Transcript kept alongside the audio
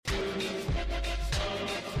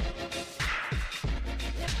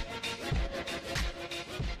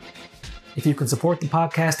If you can support the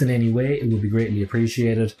podcast in any way, it would be greatly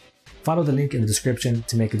appreciated. Follow the link in the description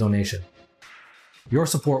to make a donation. Your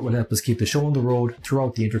support will help us keep the show on the road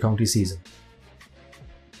throughout the intercounty season.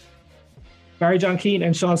 Barry John Keane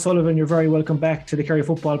and Sean Sullivan, you're very welcome back to the Kerry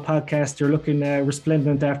Football Podcast. You're looking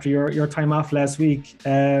resplendent after your time off last week.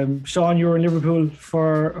 Sean, you were in Liverpool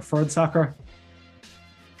for the soccer.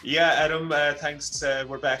 Yeah, Adam, thanks.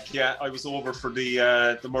 We're back. Yeah, I was over for the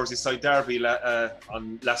Merseyside derby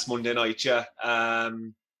on last Monday night. Yeah,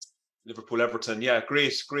 Liverpool Everton. Yeah,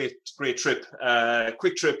 great trip.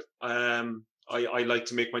 Quick trip. I like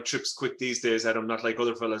to make my trips quick these days, Adam. Not like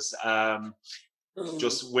other fellas.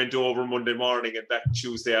 Just went over Monday morning and back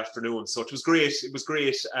Tuesday afternoon. So it was great.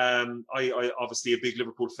 I obviously a big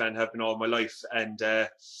Liverpool fan, have been all my life, and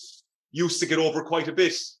used to get over quite a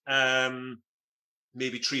bit.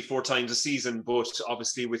 Maybe 3-4 times a season, but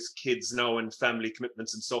obviously with kids now and family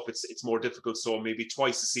commitments and stuff, it's more difficult. So maybe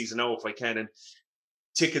twice a season now if I can. And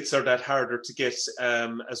tickets are that harder to get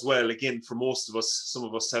as well. Again, for most of us, some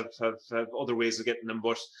of us have other ways of getting them,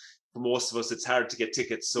 but for most of us, it's hard to get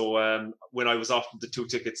tickets. So when I was offered the 2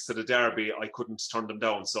 tickets to the derby, I couldn't turn them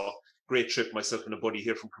down. So great trip. Myself and a buddy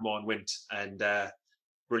here from Cremon went, and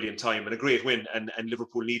brilliant time and a great win. And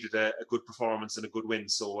Liverpool needed a good performance and a good win.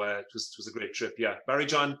 So it was a great trip. Yeah, Barry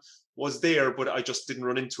John was there, but I just didn't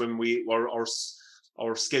run into him.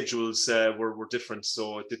 Our schedules were different,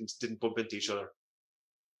 so it didn't bump into each other.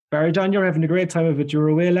 Barry John, you're having a great time of it. You were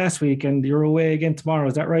away last week, and you're away again tomorrow.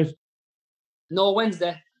 Is that right? No,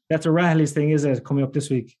 Wednesday. That's a Rahleys thing, is it, coming up this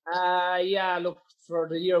week? Yeah, look, for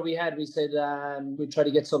the year we had, we said we'd try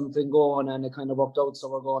to get something going, and it kind of worked out, so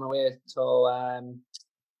we're going away. So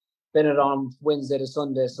been it on Wednesday to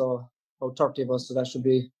Sunday, so about 30 of us, so that should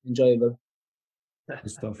be enjoyable. Good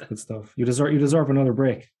stuff. You deserve another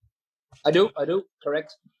break. I do,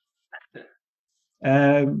 correct.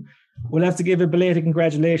 We'll have to give a belated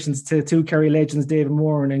congratulations to 2 Kerry legends, David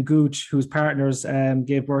Moore and Gooch, whose partners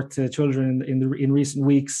gave birth to children in recent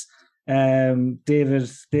weeks.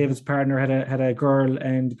 David's partner had a girl,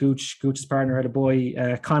 and Gooch's partner had a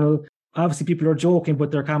boy, Connell. Obviously, people are joking,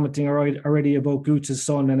 but they're commenting already about Gooch's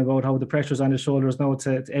son and about how the pressure's on his shoulders now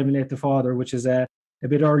to emulate the father, which is a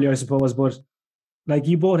bit early, I suppose. But like,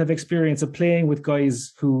 you both have experience of playing with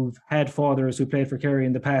guys who've had fathers who played for Kerry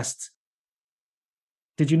in the past.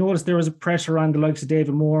 Did you notice there was a pressure on the likes of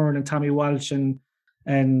David Moore and Tommy Walsh and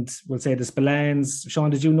we'll say the Spillans? Sean,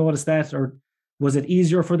 did you notice that, or was it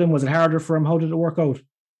easier for them? Was it harder for them? How did it work out?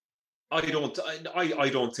 I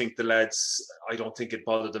don't think the lads, I don't think it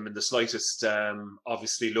bothered them in the slightest.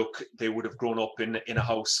 Obviously, look, they would have grown up in a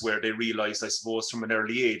house where they realised, I suppose, from an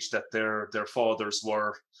early age that their fathers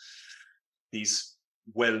were these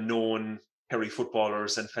well-known Kerry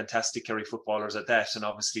footballers and fantastic Kerry footballers at that. And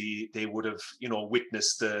obviously they would have,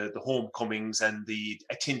 witnessed the homecomings and the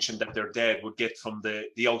attention that their dad would get from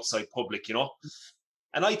the outside public,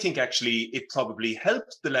 And I think actually it probably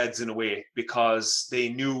helped the lads in a way, because they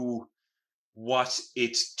knew what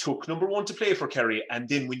it took, number one, to play for Kerry, and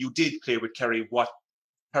then when you did play with Kerry, what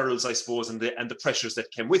perils, I suppose, and the pressures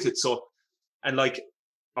that came with it. So, and like,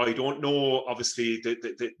 I don't know, obviously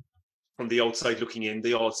the from the outside looking in,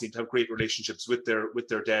 they all seem to have great relationships with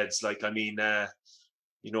their dads. Like, I mean,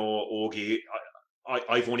 Ogie,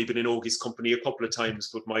 I've only been in Ogie's company a couple of times,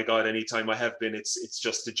 but my God, anytime I have been, it's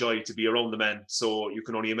just a joy to be around the man. So you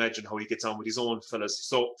can only imagine how he gets on with his own fellas.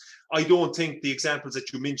 So I don't think the examples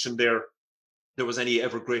that you mentioned there was any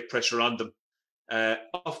ever great pressure on them.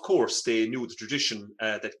 Of course, they knew the tradition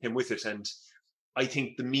that came with it, and I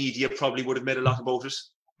think the media probably would have made a lot about it,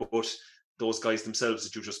 but those guys themselves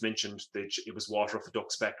that you just mentioned, it was water off a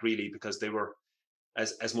duck's back, really, because they were,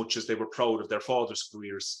 as much as they were proud of their father's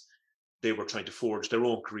careers, they were trying to forge their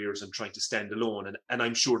own careers and trying to stand alone. And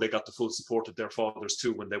I'm sure they got the full support of their fathers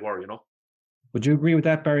too when they were, Would you agree with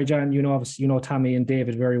that, Barry John? Obviously, Tommy and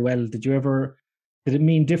David very well. Did it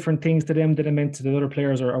mean different things to them than it meant to the other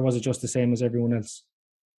players, or was it just the same as everyone else?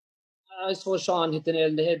 I suppose Sean hit the nail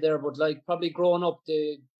on the head there, but like, probably growing up,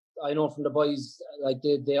 I know from the boys, like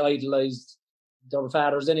they idolised their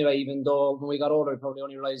fathers anyway, even though when we got older, we probably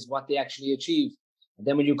only realised what they actually achieved. And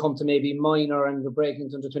then when you come to maybe minor and you're breaking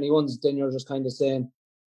into under 21s, then you're just kind of saying,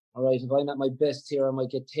 all right, if I'm at my best here, I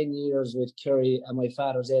might get 10 years with Kerry and my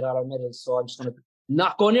father's $8 medals, so I'm just going to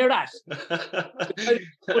not go near that.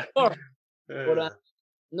 But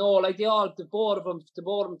no, like the both of them,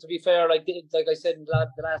 to be fair, like I said in the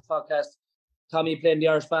last podcast, Tommy played in the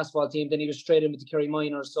Irish basketball team, then he was straight in with the Kerry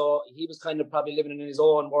minors, so he was kind of probably living in his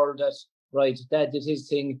own world that, right, Dad did his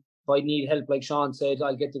thing. If I need help, like Sean said,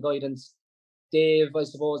 I'll get the guidance. Dave, I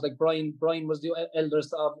suppose, like Brian was the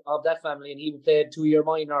eldest of that family, and he played 2-year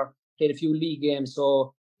minor played a few league games,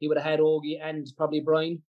 so he would have had Ogie and probably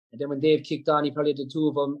Brian. And then when Dave kicked on, he probably did two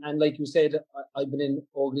of them. And like you said, I've been in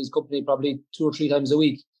Ogilvy's company probably 2 or 3 times a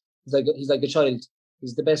week. He's like a child.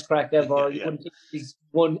 He's the best crack ever. You wouldn't think he's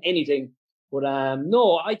won anything. But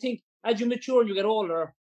no, I think as you mature and you get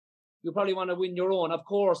older, you probably want to win your own. Of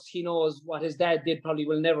course, he knows what his dad did probably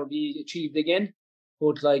will never be achieved again.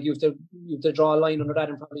 But like you have to draw a line under that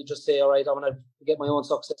and probably just say, all right, I want to get my own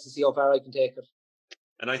success and see how far I can take it.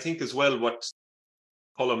 And I think as well what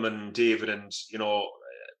Colm and David and,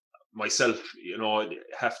 myself,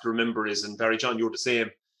 have to remember is, and Barry John, you're the same,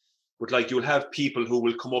 but like you'll have people who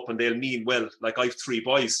will come up and they'll mean well. Like I've 3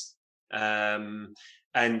 boys, and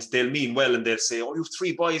they'll mean well and they'll say, oh, you've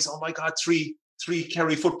 3 boys. Oh my God, three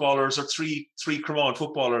Kerry footballers or three Cremon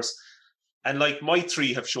footballers. And like my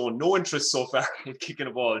 3 have shown no interest so far in kicking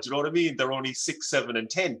a ball. Do you know what I mean? They're only 6, 7 and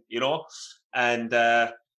 10, and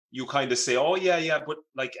you kind of say, oh yeah. But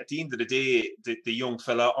like at the end of the day, the young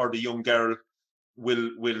fella or the young girl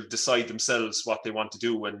will decide themselves what they want to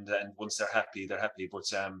do. And once they're happy, they're happy.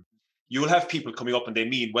 But you'll have people coming up and they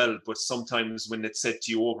mean well, but sometimes when it's said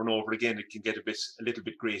to you over and over again, it can get a little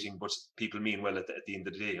bit grating, but people mean well at the end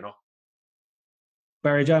of the day,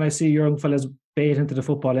 Barry John, I see your young fella's bait into the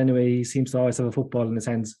football anyway. He seems to always have a football in his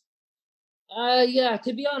hands. Yeah,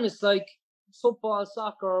 to be honest, like football,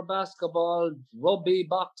 soccer, basketball, rugby,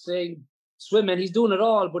 boxing, swimming, he's doing it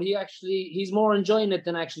all, but he's more enjoying it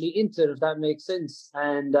than actually into it, if that makes sense.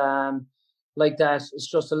 And like that, it's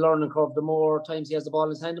just a learning curve. The more times he has the ball in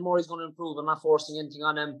his hand, the more he's going to improve. I'm not forcing anything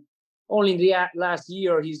on him. Only in the last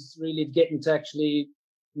year, he's really getting to actually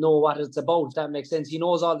know what it's about, if that makes sense. He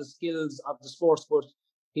knows all the skills of the sports, but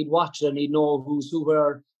he'd watch it and he'd know who's who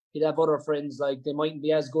where. He'd have other friends, like they mightn't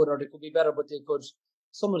be as good or they could be better, but they could.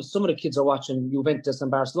 Some of the kids are watching Juventus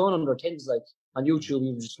and Barcelona under 10s, like on YouTube.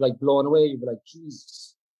 You're just like blown away. You'd be like,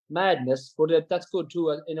 Jesus, madness. But that's good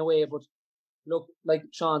too in a way. But look, like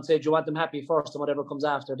Sean said, you want them happy first, and whatever comes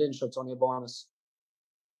after, then it's only a bonus.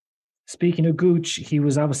 Speaking of Gooch, he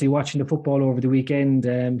was obviously watching the football over the weekend.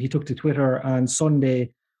 He took to Twitter on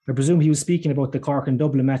Sunday. I presume he was speaking about the Cork and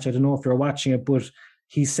Dublin match. I don't know if you're watching it, but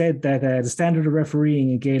he said that the standard of refereeing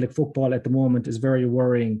in Gaelic football at the moment is very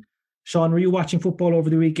worrying. Sean, were you watching football over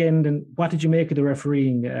the weekend, and what did you make of the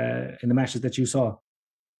refereeing in the matches that you saw?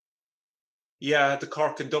 Yeah, the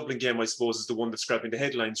Cork and Dublin game, I suppose, is the one that's grabbing the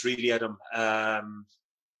headlines, really, Adam.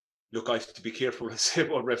 Look, I have to be careful what I say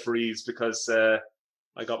about referees because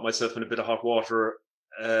I got myself in a bit of hot water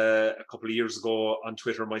a couple of years ago on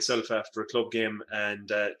Twitter myself after a club game,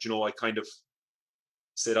 and I kind of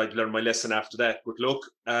said I'd learn my lesson after that. But look,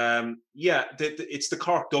 it's the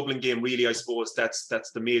Cork Dublin game, really. I suppose that's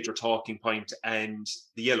the major talking point, and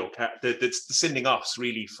the yellow card, the sending offs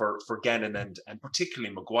really for Gannon and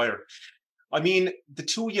particularly Maguire. I mean, the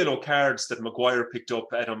 2 yellow cards that Maguire picked up,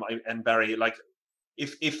 Adam and Barry, like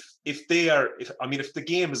if the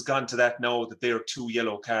game has gone to that now that there are 2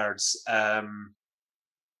 yellow cards, I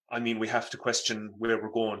mean, we have to question where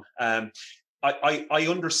we're going. I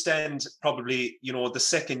understand probably, the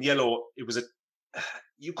second yellow, it was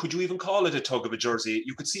could you even call it a tug of a jersey?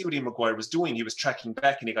 You could see what Ian Maguire was doing. He was tracking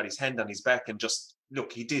back and he got his hand on his back and just,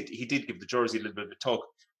 look, he did give the jersey a little bit of a tug.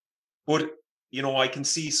 But, I can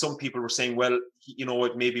see some people were saying, well,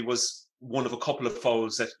 it maybe was one of a couple of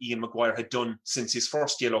fouls that Ian Maguire had done since his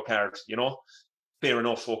first yellow card, Fair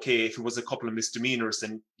enough, okay, if it was a couple of misdemeanors,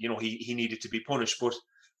 then, he needed to be punished. But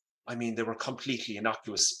I mean, they were completely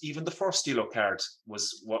innocuous. Even the first yellow card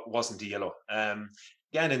wasn't a yellow.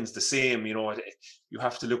 Gannon's the same. You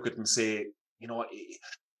have to look at it and say,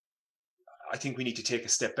 I think we need to take a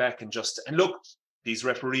step back and look. These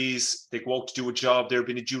referees, they go out to do a job. They're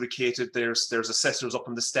being adjudicated. There's assessors up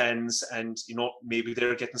in the stands, and maybe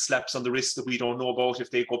they're getting slaps on the wrist that we don't know about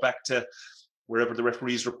if they go back to wherever the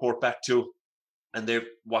referees report back to, and they've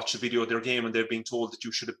watched the video of their game and they're being told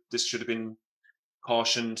that this should have been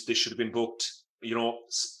cautioned, this should have been booked,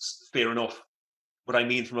 fair enough. But I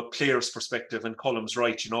mean, from a player's perspective, and Colm's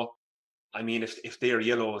right, I mean, if they're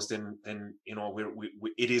yellows, then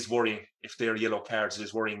it is worrying. If they're yellow cards, it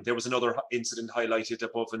is worrying. There was another incident highlighted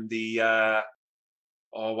above in the,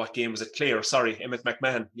 what game was it? Clare, sorry, Emmett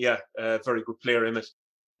McMahon. Yeah, very good player, Emmett,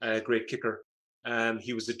 great kicker.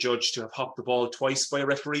 He was the judge to have hopped the ball twice by a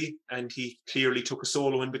referee, and he clearly took a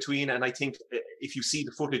solo in between. And I think if you see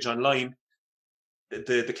the footage online,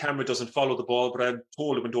 the camera doesn't follow the ball, but I'm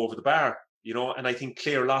told it went over the bar, and I think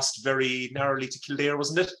Clare lost very narrowly to Kildare,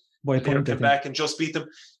 wasn't it? Kildare came back and just beat them.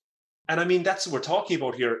 And I mean, that's what we're talking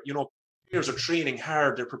about here. Players are training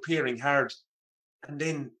hard, they're preparing hard, and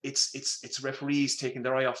then it's referees taking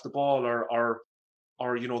their eye off the ball or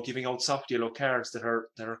or giving out soft yellow cards that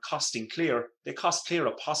are costing Clare. They cost Clare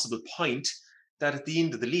a possible point that at the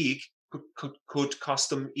end of the league could cost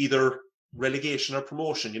them either relegation or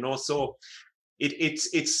promotion. So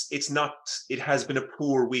it's not. It has been a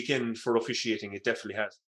poor weekend for officiating. It definitely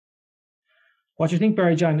has. What do you think,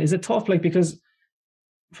 Barry John? Is it tough? Because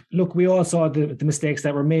look, we all saw the mistakes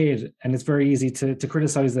that were made, and it's very easy to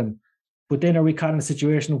criticize them. But then are we caught in a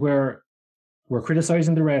situation where we're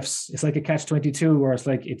criticizing the refs? It's like a catch-22 where it's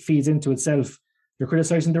like it feeds into itself. You're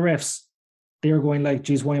criticizing the refs. They're going like,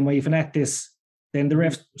 geez, why am I even at this? Then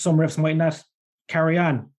some refs might not carry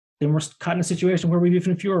on. Then we're caught in a situation where we've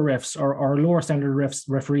even fewer refs or lower standard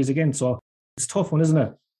referees again. So it's a tough one, isn't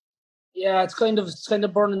it? Yeah, it's kind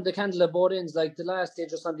of burning the candle at both ends. Like the last day,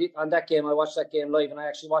 just on that game, I watched that game live, and I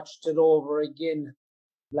actually watched it over again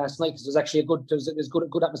last night because it was actually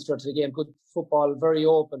good atmosphere to the game, good football, very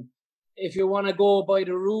open. If you want to go by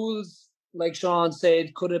the rules, like Sean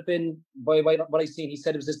said, could have been by what I've seen. He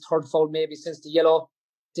said it was his third foul maybe since the yellow.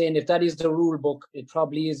 Then if that is the rule book, it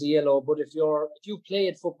probably is a yellow. But if you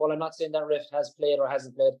played football, I'm not saying that ref has played or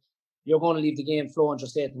hasn't played, you're going to leave the game flow and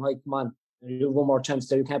just say to him, come on, you have one more chance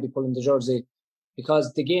there. You can't be pulling the jersey,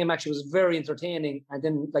 because the game actually was very entertaining. And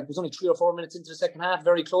then it was only 3 or 4 minutes into the second half,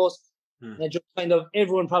 very close. And it just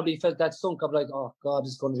everyone probably felt that sunk of like, oh God,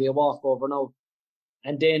 it's going to be a walkover now.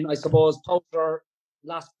 And then I suppose Powter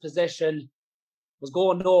last possession was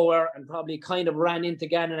going nowhere and probably kind of ran into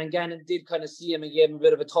Gannon, and Gannon did kind of see him and gave him a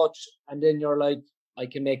bit of a touch. And then you're like, I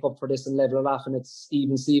can make up for this and level it off, and it's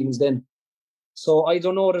even Stevens then. So I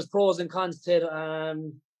don't know. There's pros and cons to it.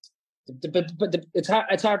 But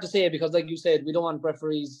it's hard to say, because like you said, we don't want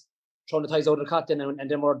referees throwing the ties out of the cotton, and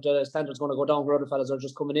then the standard's going to go down where other fellas are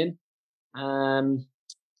just coming in.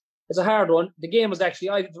 It's a hard one. The game was actually,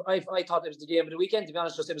 I thought it was the game of the weekend, to be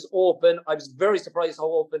honest. Just it was open. I was very surprised how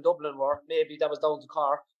open Dublin were. Maybe that was down to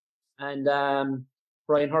Cork. And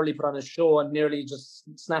Brian Hurley put on a show and nearly just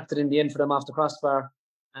snapped it in the end for them off the crossbar.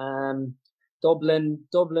 Dublin,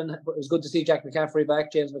 it was good to see Jack McCaffrey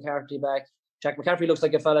back, James McCarthy back. Jack McCaffrey looks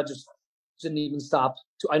like a fella just didn't even stop.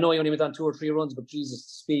 I know he only went on 2 or 3 runs, but Jesus,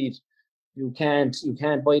 speed. You can't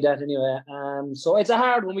buy that anyway. So it's a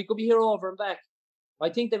hard one. We could be here over and back. I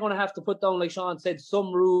think they're going to have to put down, like Sean said,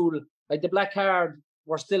 some rule. Like the black card,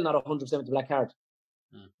 we're still not 100% with the black card.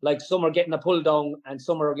 Like some are getting a pull down and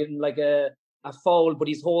some are getting like a foul, but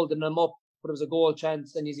he's holding them up, but it was a goal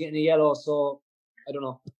chance and he's getting a yellow. So I don't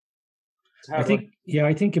know. I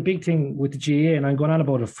think a big thing with the GAA, and I'm going on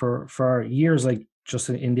about it for years, like just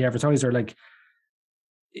in the advertiser, like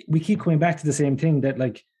we keep coming back to the same thing, that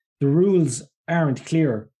like the rules aren't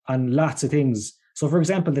clear on lots of things. So for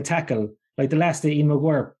example, the tackle, like the last day Ian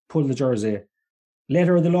Maguire pulled the jersey.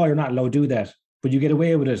 Letter of the law, you're not allowed to do that, but you get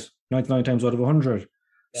away with it 99 times out of 100.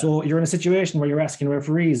 Yeah. So you're in a situation where you're asking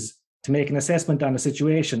referees to make an assessment on the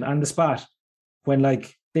situation on the spot, when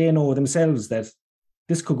like they know themselves that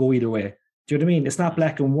this could go either way. Do you know what I mean? It's not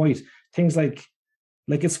black and white. Things like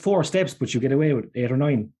it's 4 steps, but you get away with 8 or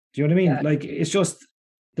 9. Do you know what I mean? Yeah. Like it's just,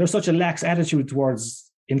 there's such a lax attitude towards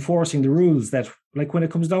enforcing the rules that like when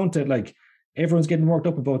it comes down to it, like everyone's getting worked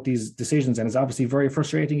up about these decisions, and it's obviously very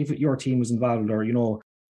frustrating if your team was involved, or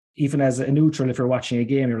even as a neutral, if you're watching a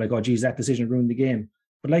game, you're like, oh geez, that decision ruined the game.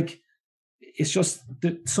 But like it's just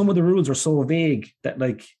some of the rules are so vague that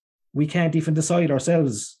like we can't even decide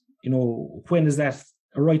ourselves, when is that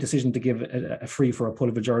a right decision to give a free for a pull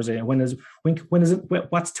of a jersey, and when is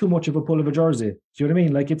it, what's too much of a pull of a jersey? Do you know what I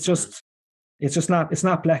mean? Like it's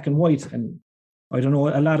not black and white. And I don't know,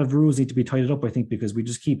 a lot of rules need to be tidied up, I think, because we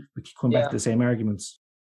keep coming back to the same arguments.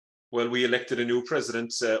 Well, we elected a new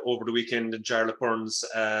president over the weekend in Jarlath Burns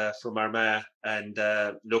from Armagh. And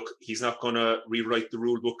look, he's not going to rewrite the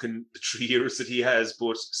rule book in the 3 years that he has,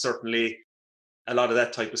 but certainly a lot of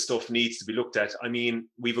that type of stuff needs to be looked at. I mean,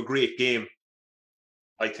 we've a great game.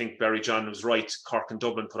 I think Barry John was right. Cork and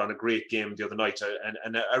Dublin put on a great game the other night,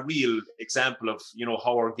 and a real example of,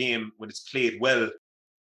 how our game, when it's played well,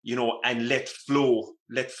 and let flow.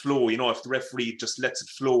 If the referee just lets it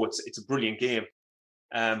flow, it's a brilliant game.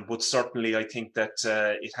 But certainly I think that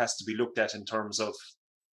it has to be looked at in terms of,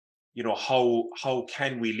 how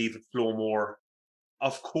can we leave it flow more?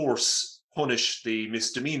 Of course, punish the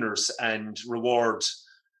misdemeanors and reward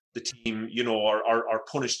the team, or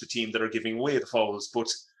punish the team that are giving away the fouls. But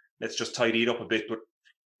let's just tidy it up a bit. But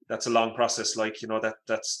that's a long process.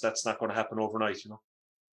 That's not going to happen overnight.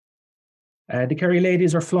 The Kerry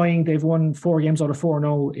ladies are flying. They've won 4 games out of 4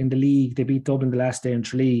 now in the league. They beat Dublin the last day in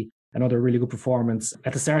Tralee. Another really good performance.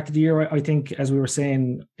 At the start of the year, I think, as we were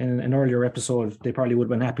saying in an earlier episode, they probably would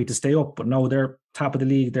have been happy to stay up. But now they're top of the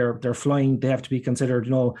league. They're flying. They have to be considered,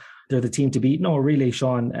 they're the team to beat. No, really,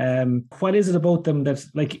 Sean. What is it about them that,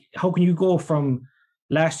 like, how can you go from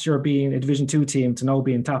last year being a Division 2 team to now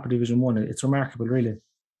being top of Division 1? It's remarkable, really.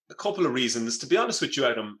 A couple of reasons. To be honest with you,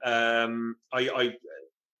 Adam,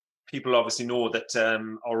 people obviously know that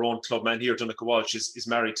our own clubman here, Donaghy Walsh, is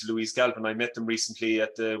married to Louise Galvin. I met them recently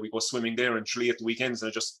we go swimming there in Tralee at the weekends, and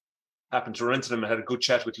I just happened to run into them. I had a good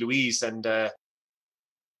chat with Louise, and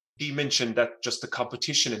he mentioned that just the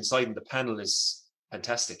competition inside in the panel is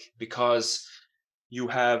fantastic, because you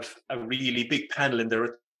have a really big panel in there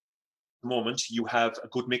at the moment. You have a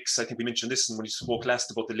good mix. I think we mentioned this, and when you spoke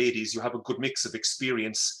last about the ladies, you have a good mix of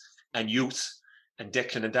experience and youth, and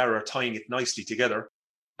Declan and Dara are tying it nicely together.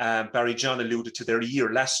 Barry John alluded to their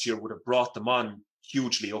year last year would have brought them on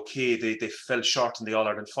hugely. Okay, they fell short in the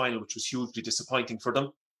All-Ireland final, which was hugely disappointing for them.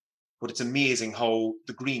 But it's amazing how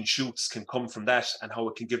the green shoots can come from that, and how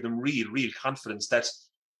it can give them real confidence that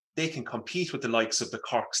they can compete with the likes of the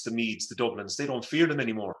Corks, the Meads, the Dublins. They don't fear them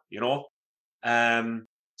anymore, you know?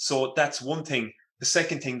 So that's one thing. The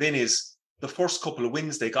second thing then is the first couple of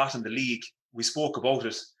wins they got in the league, we spoke about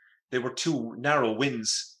it. They were 2 narrow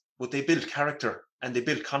wins, but they built character and they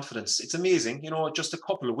built confidence. It's amazing, you know, just a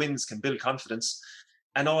couple of wins can build confidence.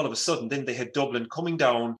 And all of a sudden, then they had Dublin coming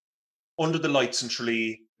down under the lights in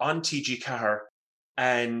Tralee on TG Carr,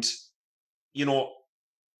 and, you know,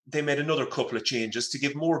 they made another couple of changes to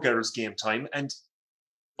give more girls game time. And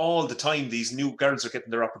all the time these new girls are getting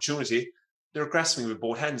their opportunity, they're grasping with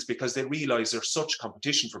both hands, because they realise there's such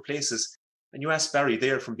competition for places. And you ask Barry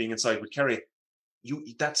there from being inside with Kerry,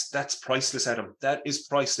 that's priceless, Adam. That is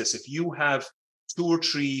priceless. If you have 2 or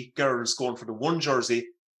 3 girls going for the one jersey,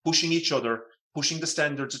 pushing each other, pushing the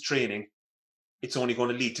standards of training, it's only going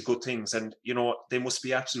to lead to good things. And, you know, they must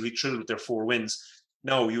be absolutely thrilled with their 4 wins.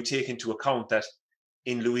 Now, you take into account that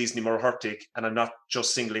in Louise Nimmer-Hurtig, and I'm not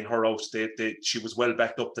just singling her out, she was well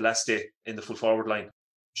backed up the last day in the full forward line.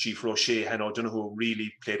 Sheaf Roche, Hannah O'Donoghue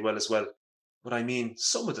really played well as well. But I mean,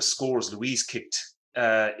 some of the scores Louise kicked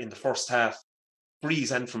in the first half,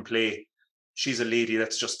 freeze and from play, she's a lady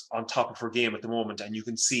that's just on top of her game at the moment. And you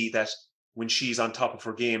can see that when she's on top of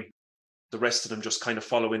her game, the rest of them just kind of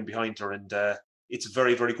follow in behind her. And it's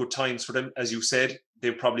very good times for them. As you said,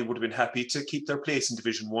 they probably would have been happy to keep their place in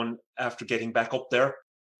Division 1 after getting back up there.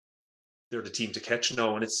 They're the team to catch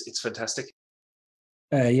now, and it's fantastic.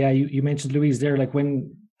 You mentioned Louise there, like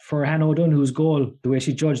for Hannah O'Donoghue's goal, the way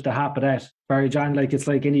she judged the hap of that, Barry John, like it's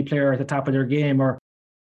like any player at the top of their game, or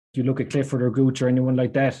you look at Clifford or Gooch or anyone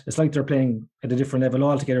like that, it's like they're playing at a different level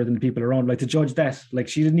altogether than the people around. Like to judge that, like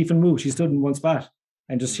she didn't even move, she stood in one spot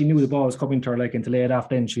and just she knew the ball was coming to her, like, and to lay it off,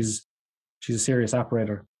 then she's a serious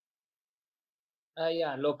operator.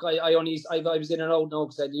 Look, I was in and out now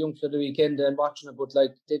because I had the young for the weekend and watching it, but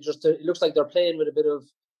like it looks like they're playing with a bit of,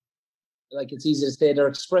 like, it's easy to say they're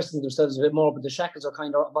expressing themselves a bit more, but the shackles are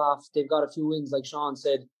kind of off. They've got a few wins, like Sean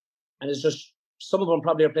said, and it's just some of them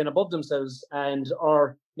probably are playing above themselves,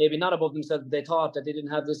 or maybe not above themselves, but they thought that they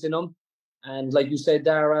didn't have this in them. And like you said,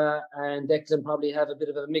 Dara and Declan probably have a bit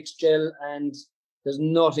of a mixed gel, and there's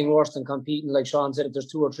nothing worse than competing, like Sean said, if there's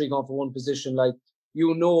 2 or 3 going for one position, like,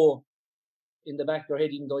 you know, in the back of your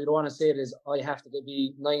head, even though you don't want to say it, is I have to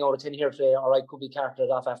be 9 out of 10 here today, or I could be carted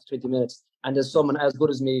off after 20 minutes. And there's someone as good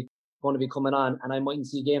as me going to be coming on, and I mightn't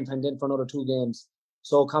see game time then for another 2 games.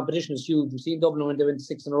 So competition is huge. We've seen Dublin when they went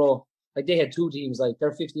 6 in a row. Like, they had 2 teams, like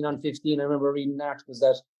they're 15 on 15. I remember reading articles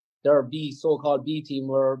that their so-called B team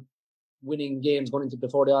were winning games going into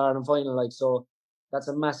before the Ireland final. Like, so that's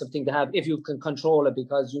a massive thing to have if you can control it,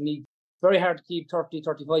 because you need very hard to keep 30,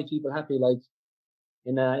 35 people happy, like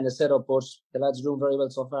in a setup, but the lads are doing very well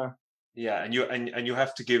so far. Yeah, and you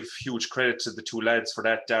have to give huge credit to the 2 lads for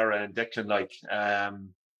that, Dara and Declan. Like,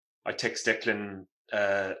 I text Declan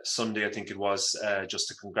Sunday, I think it was, just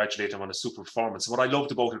to congratulate him on a super performance. What I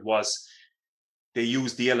loved about it was they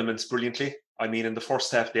used the elements brilliantly. I mean, in the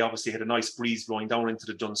first half, they obviously had a nice breeze blowing down into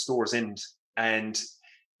the Dunstores end, and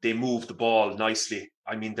they moved the ball nicely.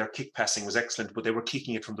 I mean, their kick passing was excellent, but they were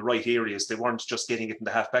kicking it from the right areas. They weren't just getting it in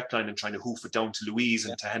the half-back line and trying to hoof it down to Louise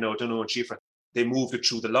and to Hannah O'Donoghue and Shifra. They moved it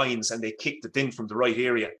through the lines and they kicked it in from the right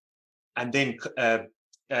area. And then,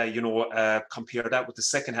 compare that with the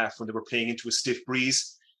second half when they were playing into a stiff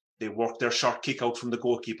breeze. They worked their short kick out from the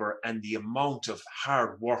goalkeeper, and the amount of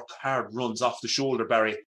hard work, hard runs off the shoulder,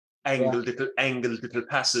 Barry, angled little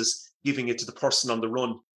passes, giving it to the person on the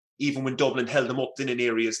run. Even when Dublin held them up in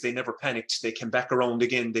areas, they never panicked. They came back around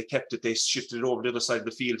again. They kept it. They shifted it over the other side of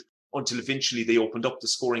the field until eventually they opened up the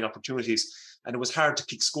scoring opportunities. And it was hard to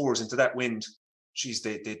kick scores into that wind. geez,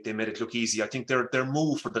 they made it look easy. I think their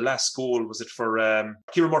move for the last goal, was it for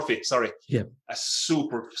Kieran Murphy? Sorry, Yeah, a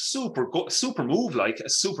super move, like a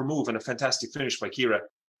super move and a fantastic finish by Kira.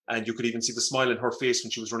 And you could even see the smile in her face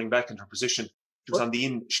when she was running back in her position. She was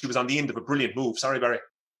on the end of a brilliant move. Sorry, Barry.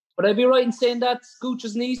 Would I be right in saying that's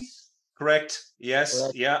Gooch's niece? Correct. Yes.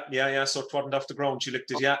 Correct. Yeah. So it wasn't off the ground. She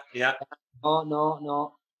licked it. Yeah.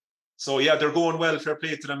 No. So yeah, they're going well. Fair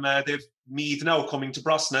play to them. They've Meath now coming to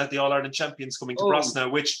Brosna, the All-Ireland champions coming to Brosna,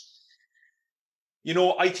 which,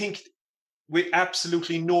 I think, with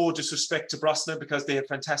absolutely no disrespect to Brosna, because they have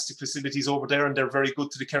fantastic facilities over there and they're very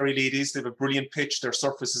good to the Kerry ladies. They have a brilliant pitch. Their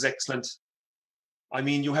surface is excellent. I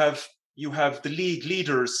mean, you have the league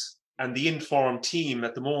leaders and the informed team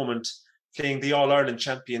at the moment playing the All-Ireland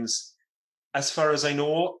champions. As far as I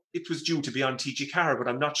know, it was due to be on TG Car, but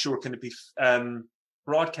I'm not sure can it be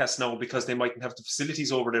broadcast now, because they mightn't have the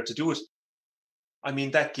facilities over there to do it. I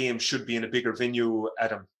mean, that game should be in a bigger venue,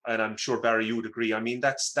 Adam, and I'm sure Barry, you would agree. I mean,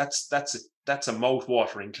 that's a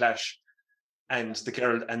mouth-watering clash, and the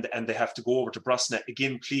girl and they have to go over to Brosna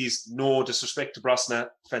again. Please, no disrespect to Brosna,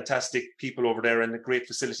 fantastic people over there and a great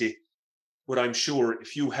facility, but I'm sure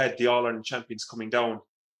if you had the All-Ireland champions coming down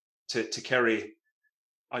to Kerry,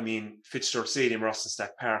 I mean, Fitzgerald Stadium,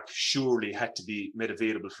 Rostenstack Park, surely had to be made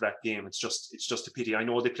available for that game. It's just a pity. I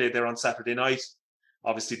know they played there on Saturday night.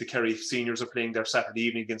 Obviously, the Kerry seniors are playing there Saturday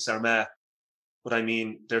evening against Armagh. But I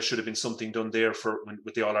mean, there should have been something done there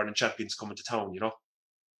with the All-Ireland champions coming to town,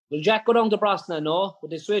 Will Jack go down to Brosna, no?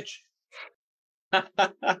 Would they switch?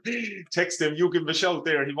 Text him, you give him a shout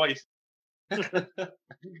there, he might.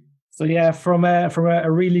 So yeah, from a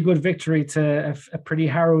really good victory to a pretty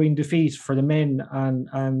harrowing defeat for the men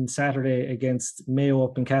on Saturday against Mayo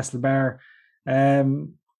up in Castlebar. I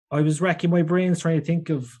was racking my brains trying to think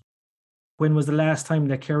of when was the last time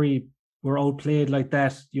that Kerry were outplayed like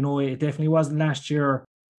that. It definitely wasn't last year.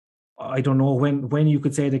 I don't know when you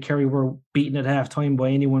could say that Kerry were beaten at half time by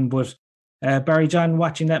anyone, but Barry John,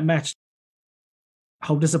 watching that match,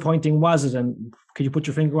 how disappointing was it? And could you put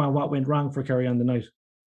your finger on what went wrong for Kerry on the night?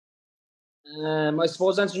 I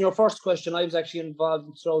suppose answering your first question, I was actually involved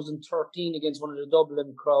in 2013 against one of the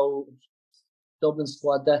Dublin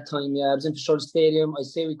squad that time. Yeah, I was in Fitzgerald Stadium. I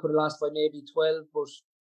say we could have lost by maybe 12, but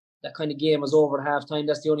that kind of game was over at half time.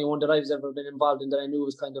 That's the only one that I've ever been involved in that I knew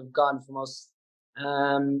was kind of gone from us.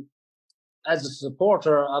 As a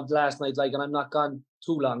supporter of last night, and I'm not gone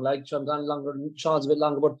too long, I'm gone longer, Sean's a bit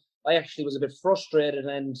longer, but I actually was a bit frustrated,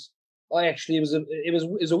 and it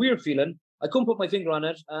was a weird feeling. I couldn't put my finger on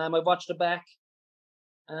it. I watched it back.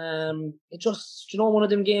 It just, one of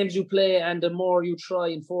them games you play, and the more you try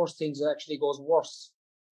and force things, it actually goes worse.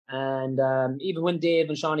 And even when Dave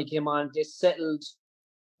and Shawnee came on, they settled,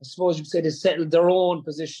 I suppose you'd say they settled their own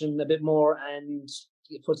position a bit more and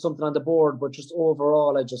put something on the board. But just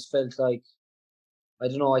overall, I just felt like, I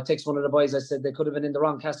don't know, I texted one of the boys, I said they could have been in the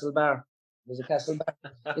wrong Castlebar. There's a Castlebar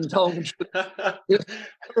in town. The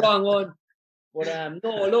wrong one. But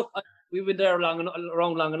no, look, we've been there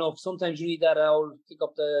around long enough. Sometimes you need that owl kick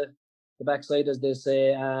up the backside, as they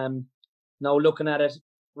say. Now looking at it,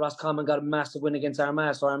 Roscommon got a massive win against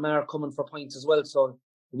Armagh, so Armagh are coming for points as well. So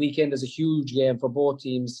the weekend is a huge game for both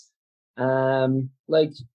teams.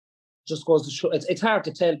 Just goes to show, it's hard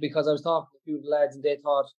to tell, because I was talking to a few of the lads and they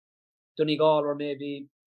thought Donegal were maybe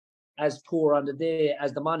as poor on the day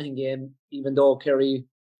as the Monaghan game, even though Kerry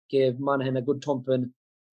gave Monaghan a good thumping.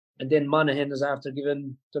 And then Monaghan is after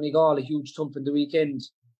giving Donegal a huge thump in the weekend.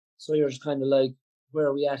 So you're just kind of like, where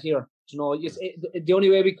are we at here? The only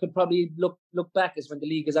way we could probably look back is when the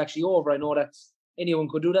league is actually over. I know that anyone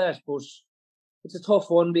could do that, but it's a tough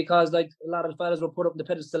one, because a lot of the fellas were put up on the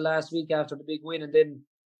pedestal last week after the big win, and then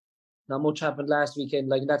not much happened last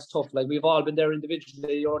weekend. And that's tough. We've all been there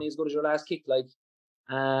individually. You're only as good as your last kick.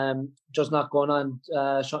 Just not going on.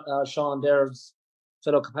 Sean there's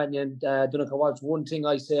fellow companion, Donaghy Walsh. One thing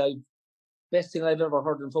I say, best thing I've ever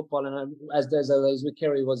heard in football, and as with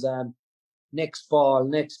Kerry, was next ball.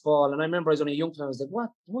 And I remember I was only a young fan. I was like,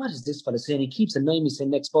 what is this fella saying? He keeps annoying me saying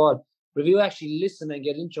next ball. But if you actually listen and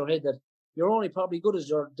get into your head that you're only probably good as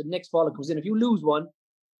the next ball that comes in. If you lose one,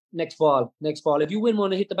 next ball. If you win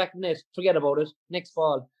one and hit the back of the net, forget about it. Next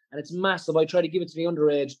ball. And it's massive. I try to give it to the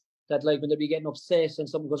underage that when they be getting upset and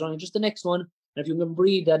something goes wrong, just the next one. And if you can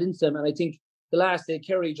breathe that into them, and I think the last day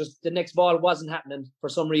Kerry, just the next ball wasn't happening for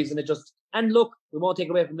some reason. And look, we won't take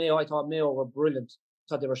away from Mayo. I thought Mayo were brilliant. I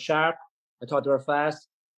thought they were sharp. I thought they were fast.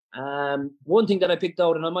 One thing that I picked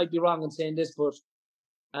out, and I might be wrong in saying this, but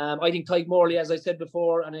I think Tyke Morley, as I said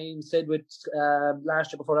before, and I even said with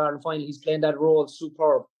last year before the Ireland final, he's playing that role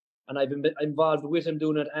superb. And I've been involved with him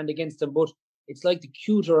doing it and against him. But it's like the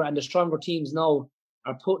cuter and the stronger teams now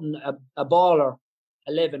are putting a baller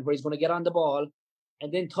 11 where he's going to get on the ball,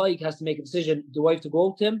 and then Tyke has to make a decision: do I have to go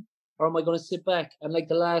out to him, or am I going to sit back? And like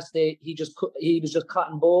the last day, he was just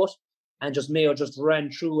cutting both, and just Mayo just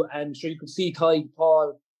ran through, and so you could see Tyke,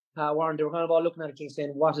 Paul, Warren, they were kind of all looking at each other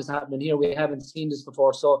saying, what is happening here? We haven't seen this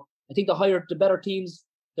before. So I think the better teams,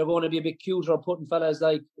 they're going to be a bit cuter, putting fellas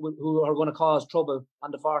like who are going to cause trouble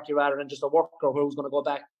on the 40 rather than just a worker who's going to go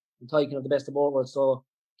back and Tyke have the best of both worlds. So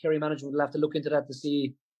Kerry management will have to look into that to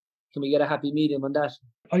see, can we get a happy medium on that?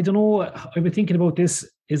 I don't know. I've been thinking about this.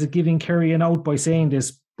 Is it giving Kerry an out by saying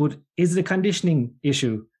this? But is it a conditioning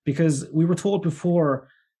issue? Because we were told before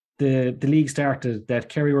the league started that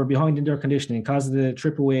Kerry were behind in their conditioning because of the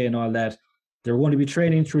trip away and all that. They were going to be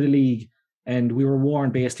training through the league, and we were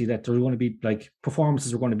warned basically that there were going to be like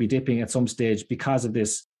performances were going to be dipping at some stage because of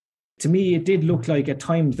this. To me, it did look like at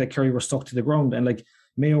times that Kerry were stuck to the ground, and like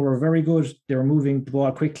Mayo were very good. They were moving the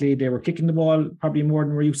ball quickly. They were kicking the ball probably more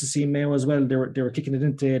than we're used to seeing Mayo as well. They were kicking it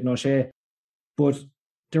into Aidan O'Shea. But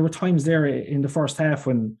there were times there in the first half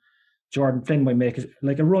when Jordan Flynn might make it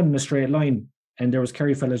like a run in a straight line, and there was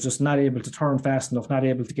Kerry fellas just not able to turn fast enough, not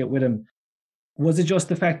able to get with him. Was it just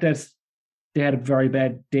the fact that they had a very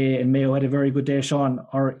bad day and Mayo had a very good day, Sean,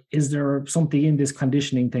 or is there something in this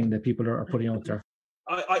conditioning thing that people are putting out there?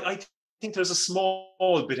 I think there's a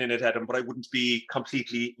small bit in it, Adam, but I wouldn't be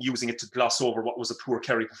completely using it to gloss over what was a poor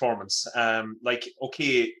Kerry performance.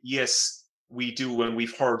 Okay, yes, we do, and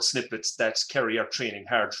we've heard snippets that Kerry are training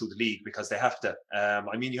hard through the league because they have to.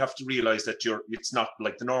 You have to realise that it's not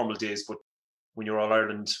like the normal days, but when your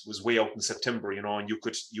All-Ireland was way out in September, and you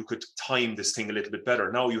could time this thing a little bit better.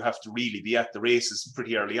 Now you have to really be at the races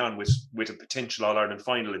pretty early on with a potential All-Ireland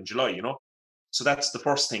final in July, So that's the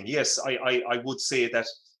first thing. Yes, I would say that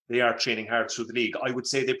they are training hard through the league. I would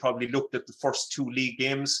say they probably looked at the first two league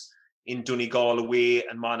games in Donegal away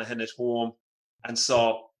and Monaghan at home and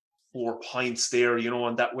saw 4 points there,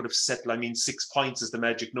 and that would have settled. 6 points is the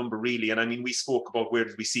magic number, really. And we spoke about where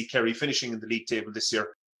did we see Kerry finishing in the league table this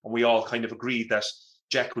year. And we all kind of agreed that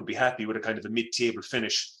Jack would be happy with a kind of a mid-table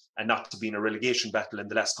finish and not to be in a relegation battle in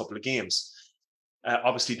the last couple of games.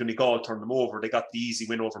 Obviously, Donegal turned them over. They got the easy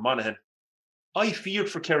win over Monaghan. I feared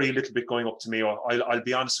for Kerry a little bit going up to Mayo. I'll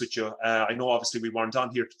be honest with you. I know obviously we weren't on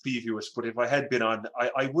here to preview it, but if I had been on,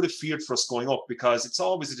 I would have feared for us going up because it's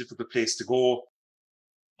always a difficult place to go.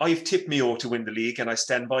 I've tipped Mayo to win the league, and I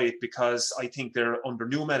stand by it because I think they're under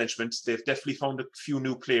new management. They've definitely found a few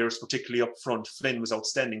new players, particularly up front. Flynn was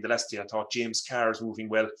outstanding the last year. I thought James Carr is moving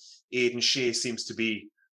well. Aidan Shea seems to be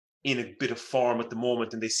in a bit of form at the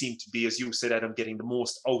moment, and they seem to be, as you said, Adam, getting the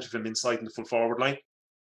most out of him inside in the full forward line.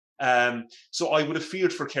 So I would have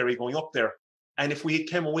feared for Kerry going up there. And if we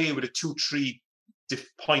came away with a 2-3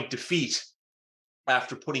 point defeat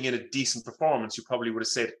after putting in a decent performance, you probably would have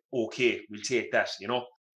said, okay, we'll take that,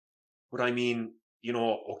 But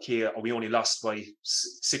okay, we only lost by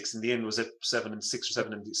 6 in the end. Was it 7 and 6 or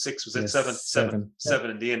 7 and 6? Was it yes,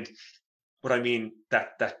 7 in the end? But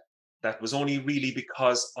that was only really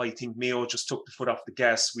because I think Mayo just took the foot off the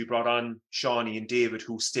gas. We brought on Shawnee and David,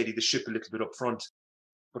 who steadied the ship a little bit up front.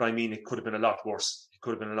 But it could have been a lot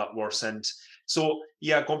worse. And so,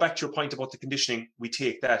 yeah, going back to your point about the conditioning, we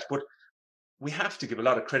take that. But we have to give a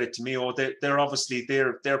lot of credit to Mayo.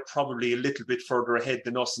 They're probably a little bit further ahead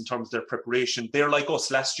than us in terms of their preparation. They're like us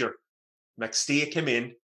last year. McStay came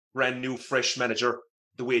in, brand new, fresh manager,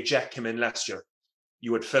 the way Jack came in last year.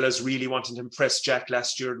 You had fellas really wanting to impress Jack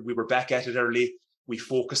last year. We were back at it early. We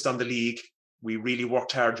focused on the league. We really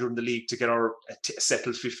worked hard during the league to get our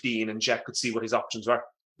settled 15, and Jack could see what his options were.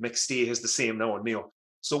 McStay has the same now in Mayo.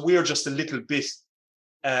 So we're just a little bit...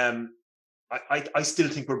 I still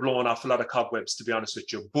think we're blowing off a lot of cobwebs, to be honest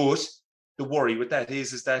with you. But the worry with that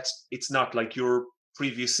is that it's not like your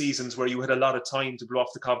previous seasons where you had a lot of time to blow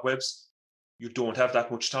off the cobwebs. You don't have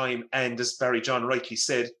that much time. And as Barry John rightly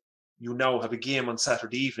said, you now have a game on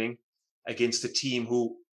Saturday evening against a team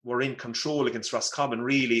who were in control against Roscommon,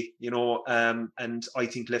 really, and I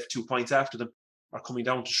think left 2 points after them, are coming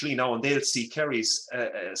down to 3 now, and they'll see Kerry's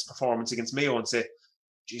performance against Mayo and say,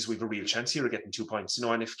 geez, we have a real chance here of getting 2 points,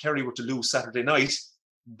 and if Kerry were to lose Saturday night,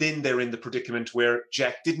 then they're in the predicament where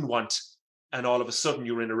Jack didn't want, and all of a sudden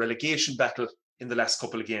you're in a relegation battle in the last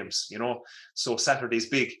couple of games, so Saturday's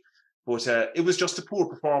big. But it was just a poor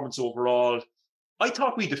performance overall. I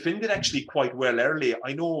thought we defended actually quite well early.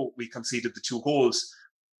 I know we conceded the 2 goals,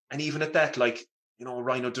 and even at that,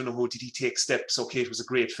 Ryan O'Donoghue, did he take steps? Okay, it was a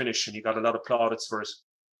great finish, and he got a lot of plaudits for it.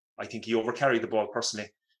 I think he overcarried the ball personally.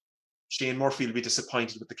 Shane Murphy will be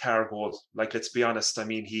disappointed with the Carr goal. Let's be honest.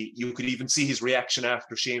 You could even see his reaction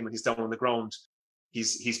after Shane when he's down on the ground.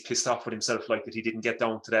 he's pissed off with himself like that he didn't get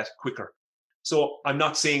down to that quicker. So I'm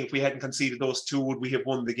not saying if we hadn't conceded those two, would we have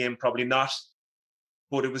won the game? Probably not.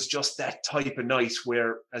 But it was just that type of night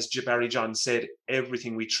where, as Barry John said,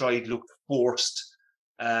 everything we tried looked forced.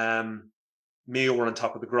 Mayo were on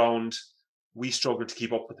top of the ground. We struggled to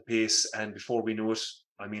keep up with the pace, and before we knew it,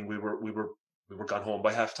 I mean, we were gone home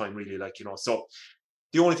by halftime, really. So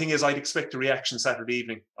the only thing is, I'd expect a reaction Saturday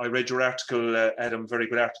evening. I read your article, Adam, very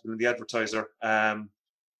good article in the Advertiser. I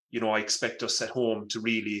expect us at home to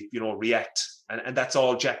really, react, and that's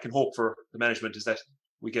all Jack can hope for. The management is that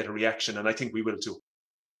we get a reaction, and I think we will too.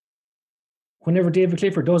 Whenever David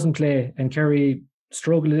Clifford doesn't play and Kerry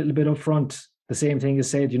struggle a little bit up front, the same thing is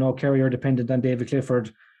said. Kerry are dependent on David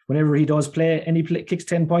Clifford. Whenever he does play and he kicks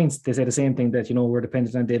 10 points, they say the same thing, that, we're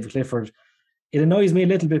dependent on David Clifford. It annoys me a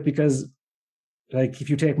little bit because,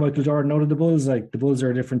 if you take Michael Jordan out of the Bulls, the Bulls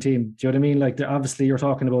are a different team. Do you know what I mean? Obviously you're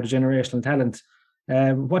talking about a generational talent.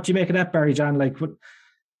 What do you make of that, Barry John?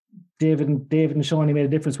 David and Shawnee made a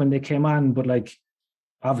difference when they came on, but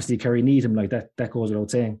obviously Kerry need him. That goes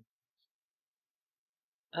without saying.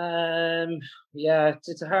 Yeah,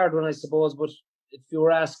 it's a hard one, I suppose. But if you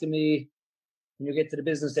were asking me, when you get to the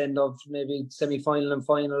business end of maybe semi-final and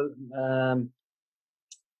final,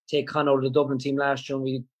 take Conor out of the Dublin team last year, and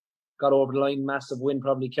we got over the line, massive win,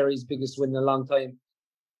 probably Kerry's biggest win in a long time.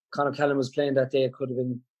 Conor Callan was playing that day. It could have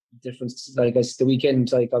been different. The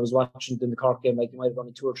weekend, I was watching in the Cork game, he might have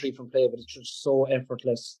only 2 or 3 from play, but it's just so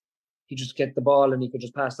effortless. He just get the ball and he could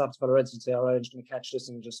just pass off to fellow Reds and say, all right, I'm just going to catch this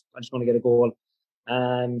and I just want to get a goal.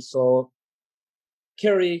 And so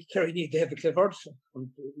Kerry need David Clifford.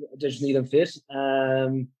 They just need him fit.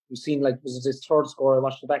 We've seen, was it his third score? I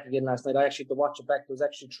watched it back again last night. I actually had to watch it back. There was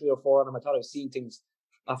actually 3 or 4 of them. I thought I was seeing things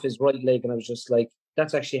off his right leg, and I was just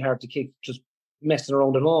that's actually hard to kick, just messing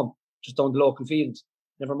around at home, just down the local field.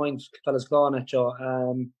 Never mind fellas clawing at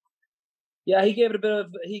you. Yeah, he gave it a bit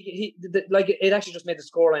of it actually just made the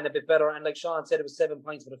scoreline a bit better. And like Sean said, it was 7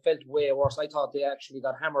 points, but it felt way worse. I thought they actually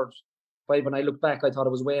got hammered. But when I look back, I thought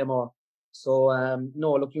it was way more. So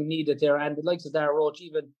no, look, you need it there. And the likes of Darragh Roach,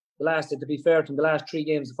 even to be fair to him, the last 3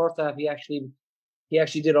 games, the first half he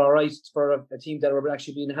actually did all right for a team that were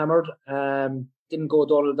actually being hammered. Didn't go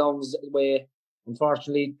Donald Down's way.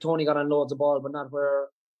 Unfortunately, Tony got on loads of ball, but not where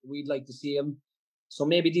we'd like to see him. So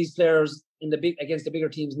maybe these players against the bigger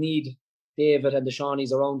teams need David and the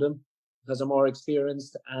Shawnees around him because they're more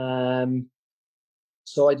experienced.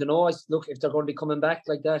 So I don't know. Look, if they're going to be coming back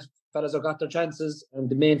like that, fellas have got their chances, and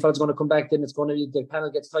the main fella's going to come back. Then it's going to be the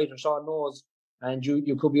panel gets tighter. Sean knows, and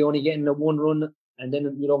you could be only getting a 1 run, and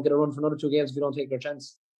then you don't get a run for another 2 games if you don't take your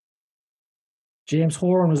chance. James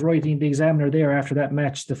Horan was writing the Examiner there after that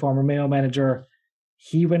match. The former Mayo manager,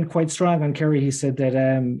 he went quite strong on Kerry. He said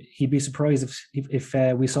that he'd be surprised if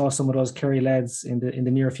we saw some of those Kerry lads in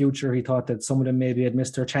the near future. He thought that some of them maybe had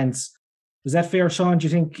missed their chance. Was that fair, Sean? Do you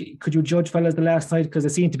think, could you judge fellas the last night? Because it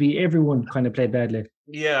seemed to be everyone kind of played badly.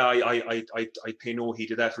 Yeah, I pay no heed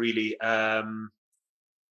to that, really.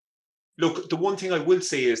 Look, the one thing I will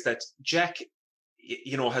say is that Jack,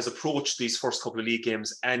 has approached these first couple of league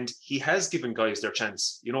games and he has given guys their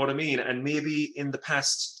chance. You know what I mean? And maybe in the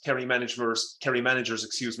past, Kerry managers,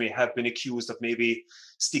 have been accused of maybe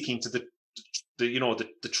sticking to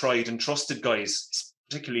the tried and trusted guys,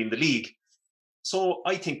 particularly in the league. So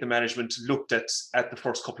I think the management looked at the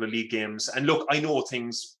first couple of league games, and look, I know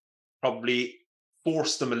things probably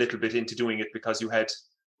forced them a little bit into doing it because you had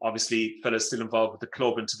obviously fellas still involved with the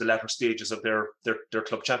club into the latter stages of their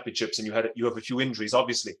club championships, and you have a few injuries,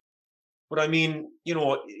 obviously. But I mean,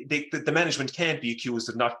 the management can't be accused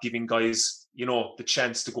of not giving guys, the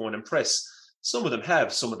chance to go and impress. Some of them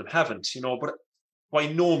have, some of them haven't, but by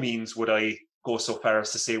no means would I go so far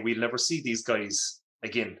as to say we'll never see these guys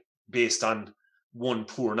again based on one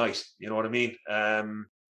poor night. You know what I mean?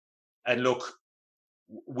 And look,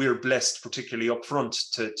 we're blessed, particularly up front,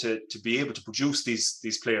 to be able to produce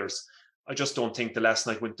these players. I just don't think the last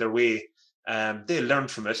night went their way. They'll learn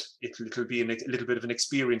from it. It'll be a little bit of an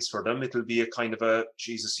experience for them. It'll be a kind of a,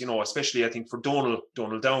 especially I think for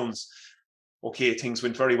Donald Downs. Okay, things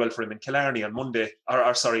went very well for him in Killarney on Monday,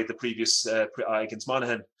 the previous against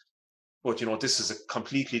Monaghan. But, this is a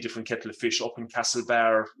completely different kettle of fish up in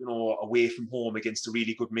Castlebar, away from home against a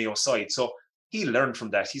really good Mayo side. So he'll learn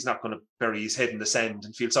from that. He's not going to bury his head in the sand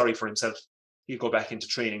and feel sorry for himself. He'll go back into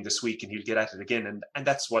training this week and he'll get at it again. And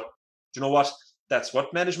that's what, that's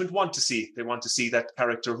what management want to see. They want to see that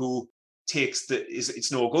character who takes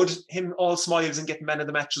it's no good. Him all smiles and getting man of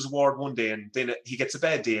the matches award one day, and then he gets a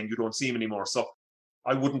bad day and you don't see him anymore. So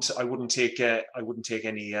I wouldn't take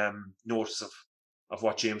any notice of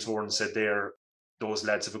what James Horan said there. Those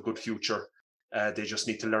lads have a good future. They just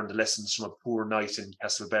need to learn the lessons from a poor night in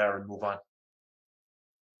Castlebar and move on.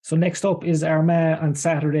 So next up is Armagh on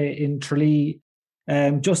Saturday in Tralee.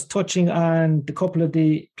 Just touching on the couple of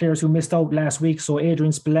the players who missed out last week. So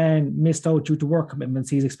Adrian Spillane missed out due to work commitments.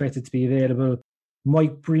 He's expected to be available.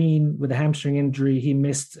 Mike Breen with a hamstring injury, he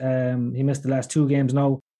missed the last 2 games.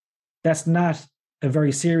 Now, that's not a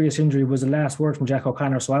very serious injury, was the last word from Jack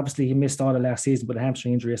O'Connor. So obviously he missed all of last season with a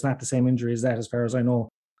hamstring injury. It's not the same injury as that, as far as I know.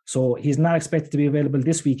 So he's not expected to be available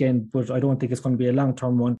this weekend, but I don't think it's going to be a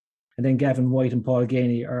long-term one. And then Gavin White and Paul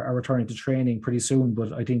Ganey are returning to training pretty soon.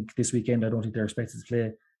 But I think this weekend, I don't think they're expected to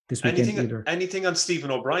play this weekend either. Anything on Stephen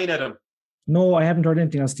O'Brien, Adam? No, I haven't heard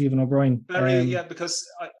anything on Stephen O'Brien. Because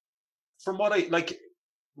from what I like,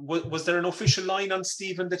 was there an official line on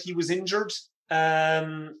Stephen that he was injured?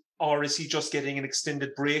 Or is he just getting an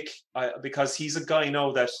extended break? Because he's a guy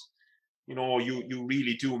now that, you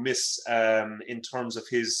really do miss in terms of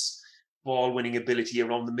his ball-winning ability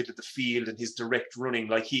around the middle of the field and his direct running.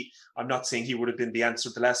 I'm not saying he would have been the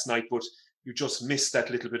answer the last night, but you just missed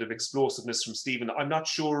that little bit of explosiveness from Stephen. I'm not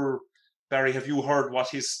sure, Barry, have you heard what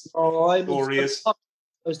his story is? I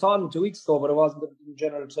was talking 2 weeks ago, but it wasn't in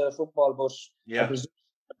general to football. But yeah, I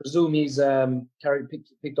presume he's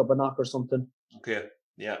picked up a knock or something. Okay.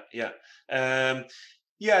 Yeah.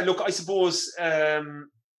 Look, I suppose.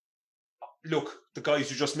 Look, the guys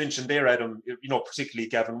you just mentioned there, Adam, particularly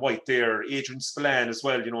Gavin White there, Adrian Spillane as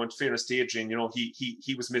well, in fairness to Adrian,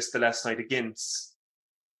 he was missed the last night against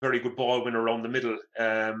very good ball winner around the middle.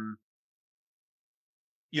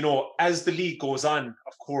 As the league goes on,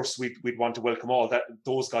 of course, we'd want to welcome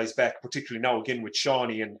those guys back, particularly now again with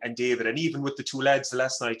Shawnee and David, and even with the 2 lads the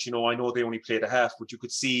last night. I know they only played a half, but you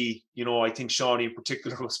could see, I think Shawnee in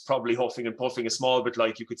particular was probably huffing and puffing a small bit.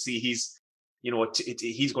 You could see he's going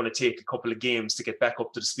to take a couple of games to get back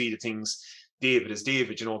up to the speed of things. David is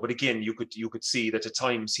David, but again, you could see that at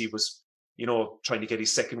times he was, trying to get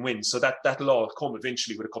his second win. So that'll all come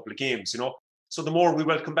eventually with a couple of games, So the more we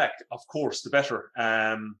welcome back, of course, the better.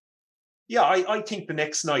 I think the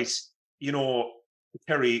next night,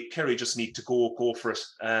 Kerry just need to go for it.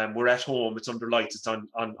 We're at home, it's under lights, it's on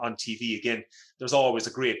TV again. There's always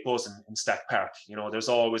a great buzz in Stack Park. There's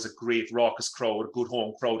always a great raucous crowd, a good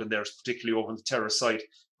home crowd in there, particularly over on the terrace side.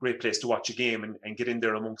 Great place to watch a game and get in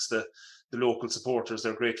there amongst the local supporters.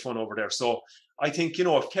 They're great fun over there. So I think,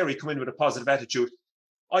 if Kerry come in with a positive attitude,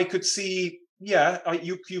 I could see,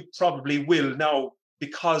 you probably will now,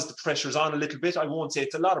 because the pressure's on a little bit. I won't say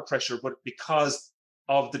it's a lot of pressure, but because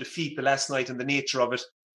of the defeat the last night and the nature of it,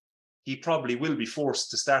 he probably will be forced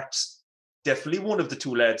to start definitely one of the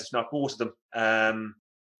 2 lads, if not both of them.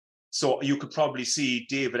 So you could probably see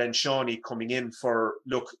David and Shawnee coming in for,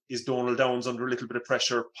 look, is Donald Downs under a little bit of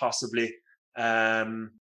pressure? Possibly.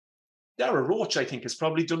 Darragh Roach, I think, has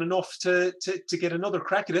probably done enough to get another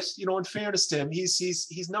crack at it. In fairness to him,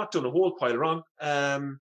 he's not done a whole pile wrong.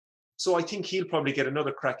 So I think he'll probably get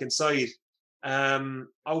another crack inside.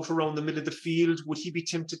 Out around the middle of the field, would he be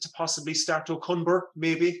tempted to possibly start O'Connor?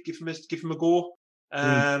 Maybe give him a go.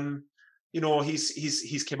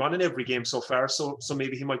 He's came on in every game so far, so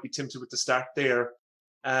maybe he might be tempted with the start there.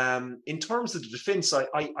 In terms of the defence,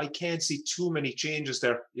 I can't see too many changes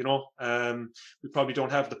there. We probably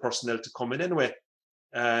don't have the personnel to come in anyway.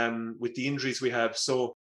 With the injuries we have,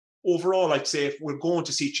 so. Overall, I'd say if we're going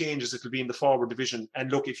to see changes, it'll be in the forward division.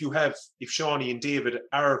 And look, if Shawnee and David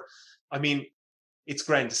are, it's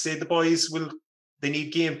grand to say the boys they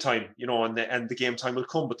need game time, and the game time will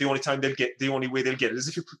come. But the only way they'll get it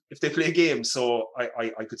is if they play games. So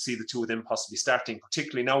I could see the 2 of them possibly starting,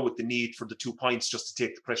 particularly now with the need for the 2 points just to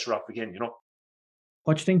take the pressure off again.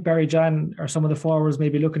 What do you think, Barry John, are some of the forwards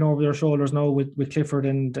maybe looking over their shoulders now with Clifford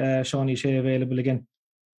and Shawnee Shea available again?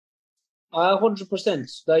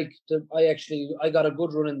 100%. I got a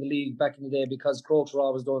good run in the league back in the day because Crokes were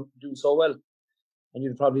always doing so well. And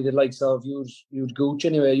you'd probably the likes of you'd Gooch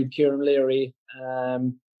anyway, you'd Kieran Leary,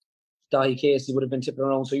 Dahi Casey would have been tipping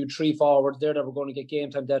around. So you'd 3 forwards there that were going to get game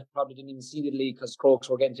time that probably didn't even see the league because Crokes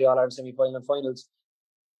were getting to the All-Ireland semi-final and finals.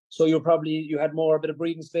 So you had a bit of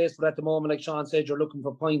breathing space, but at the moment, like Sean said, you're looking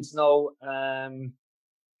for points now.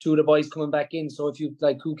 2 of the boys coming back in. So if you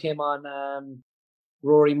who came on,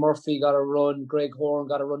 Rory Murphy got a run, Greg Horn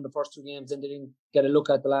got a run the first 2 games and didn't get a look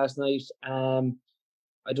at the last night.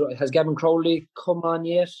 Has Gavin Crowley come on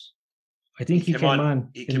yet? I think he came on.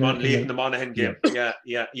 He came on late in the Monaghan game. Yeah.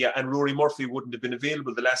 And Rory Murphy wouldn't have been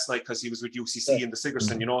available the last night because he was with UCC in the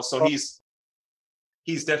Sigerson, So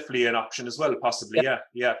he's definitely an option as well, possibly.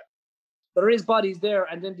 Yeah. There is bodies there,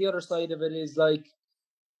 and then the other side of it is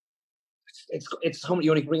it's how many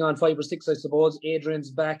you only bring on 5 or 6, I suppose.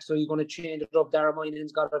 Adrian's back, so you're going to change it up. Dara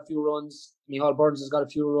Moynihan's got a few runs. Micheál Burns has got a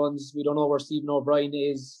few runs. We don't know where Stephen O'Brien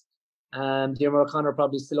is. Diarmuid O'Connor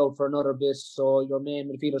probably still out for another bit. So your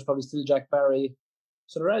main midfielder's probably still Jack Barry.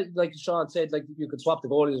 So like Sean said, like you could swap the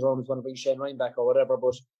goalies around if you want to bring Shane Ryan back or whatever,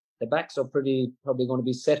 but the backs are probably going to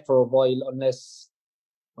be set for a while unless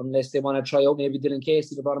they want to try out maybe Dylan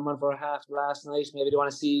Casey. They brought him on for a half last night. Maybe they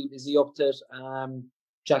want to see, is he up to it?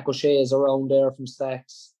 Jack O'Shea is around there from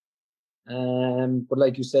Stacks. But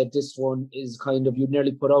like you said, this one is kind of, you'd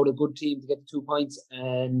nearly put out a good team to get the 2 points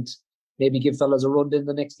and maybe give fellas a run in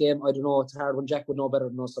the next game. I don't know. It's a hard one. Jack would know better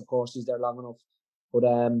than us, of course. He's there long enough. But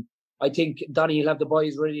I think Donny will have the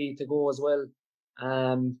boys ready to go as well.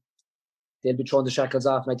 They'll be throwing the shackles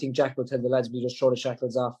off. And I think Jack will tell the lads, we just throw the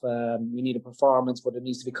shackles off. We need a performance, but it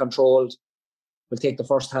needs to be controlled. We'll take the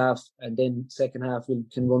first half, and then second half we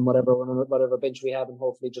can run whatever bench we have, and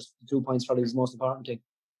hopefully just 2 points probably is the most important thing.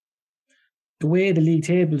 The way the league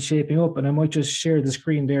table is shaping up, and I might just share the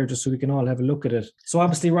screen there just so we can all have a look at it. So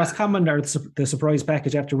obviously Roscommon are the surprise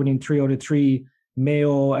package after winning 3 out of 3.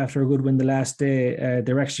 Mayo, after a good win the last day,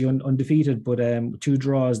 they're actually undefeated, but 2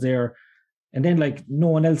 draws there. And then like no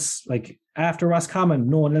one else, like after Roscommon,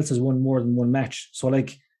 no one else has won more than 1 match. So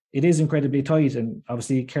like it is incredibly tight, and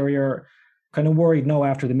obviously Kerry are kind of worried now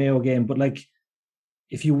after the Mayo game. But like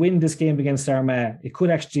if you win this game against Armagh, it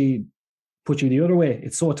could actually put you the other way.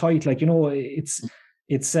 It's so tight, like, you know, it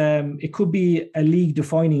could be a league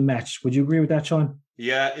defining match. Would you agree with that, Sean?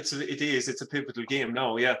 Yeah, it is. It's a pivotal game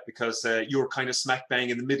now, yeah, because you're kind of smack bang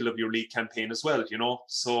in the middle of your league campaign as well, you know.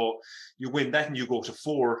 So you win that and you go to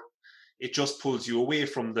 4. It just pulls you away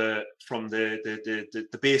from the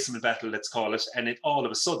basement battle, let's call it, and it all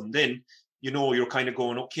of a sudden then, you know, you're kind of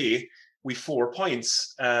going, okay, we 4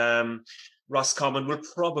 points. Roscommon will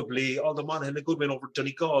probably, although Monaghan a good win over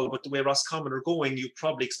Donegal, but the way Roscommon are going, you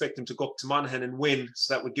probably expect them to go up to Monaghan and win,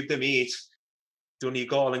 so that would give them 8.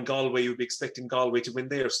 Donegal and Galway, you'd be expecting Galway to win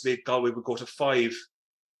there, so Galway would go to 5.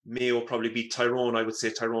 Mayo probably beat Tyrone. I would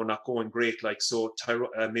say Tyrone not going great, like, so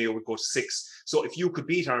Mayo would go to 6. So if you could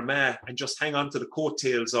beat Armagh and just hang on to the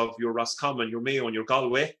coattails of your Roscommon, your Mayo and your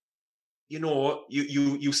Galway, you know,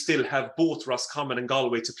 you still have both Roscommon and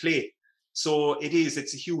Galway to play. So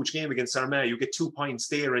it's a huge game against Armagh. You get 2 points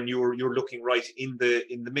there, and you're looking right in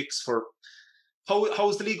the mix for.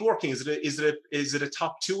 How's the league working? Is it a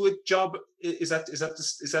top 2 job? Is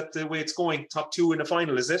that the way it's going? Top 2 in the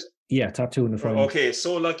final, is it? Yeah, top 2 in the final. Okay,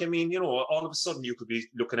 so like, I mean, you know, all of a sudden you could be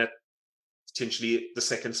looking at potentially the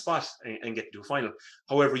second spot and get to a final.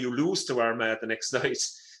 However, you lose to Armagh the next night,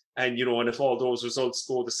 and you know, and if all those results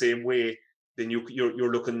go the same way, then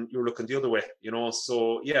you're looking the other way, you know.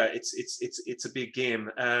 So yeah, it's a big game.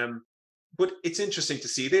 But it's interesting to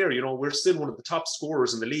see there. You know, we're still one of the top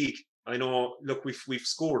scorers in the league. I know. Look, we've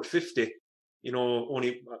scored 50. You know,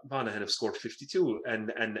 only Monaghan have scored 52,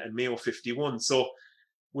 and Mayo 51. So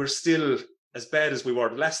we're still, as bad as we were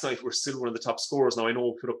last night, we're still one of the top scorers. Now I know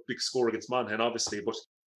we put up a big score against Monaghan, obviously, but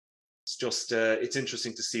it's just it's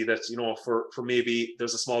interesting to see that, you know, for maybe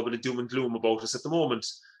there's a small bit of doom and gloom about us at the moment.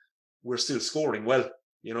 We're still scoring well,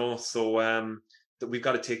 you know. So that we've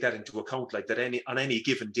got to take that into account, like that on any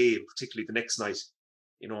given day, particularly the next night,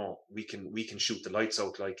 you know, we can shoot the lights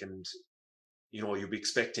out, like, and you know, you'll be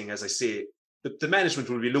expecting, as I say, the management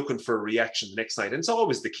will be looking for a reaction the next night, and it's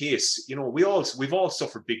always the case. You know, we've all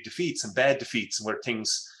suffered big defeats and bad defeats, and where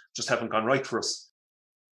things just haven't gone right for us.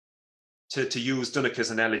 To use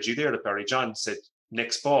Donaghy's analogy there that Barry John said,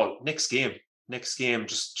 next game,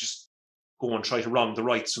 just go and try to wrong the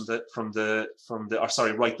rights right the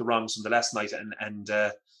wrongs from the last night,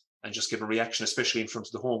 and just give a reaction, especially in front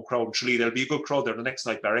of the home crowd. And surely there'll be a good crowd there the next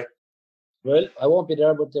night, Barry. Well, I won't be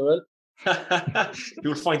there, but they will.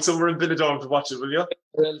 You'll find somewhere in Benidorm to watch it, will you?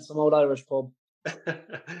 Well, some old Irish pub.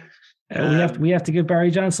 We have to give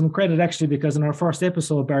Barry John some credit, actually, because in our first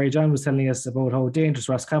episode, Barry John was telling us about how dangerous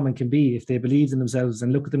Roscommon can be if they believe in themselves,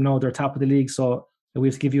 and look at them now, they're top of the league. So we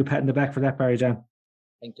have to give you a pat in the back for that, Barry John.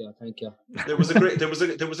 Thank you. There was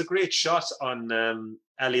a great shot on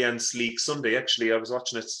Allianz League Sunday. Actually, I was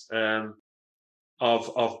watching it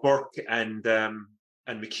of Burke and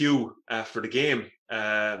McHugh after the game,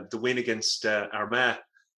 the win against Armagh,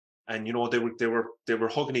 and you know, they were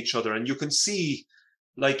hugging each other, and you can see,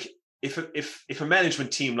 like, if a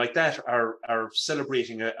management team like that are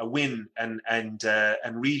celebrating a win and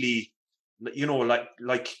really, you know,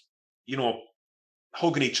 like you know,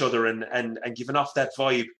 hugging each other and giving off that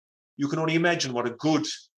vibe, you can only imagine what a good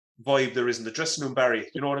vibe there is in the dressing room, Barry.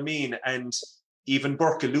 You know what I mean? And even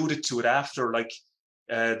Burke alluded to it after, like,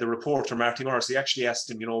 the reporter, Martin Morrissey, actually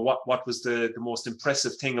asked him, what was the most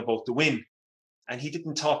impressive thing about the win? And he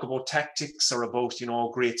didn't talk about tactics or about,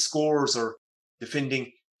 great scores or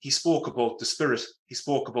defending. He spoke about the spirit. He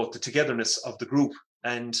spoke about the togetherness of the group.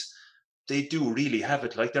 And they do really have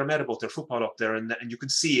it. Like, they're mad about their football up there. And you can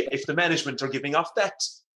see if the management are giving off that,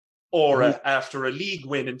 or after a league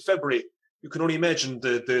win in February, you can only imagine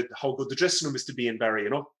how good the dressing room is to be in Barry,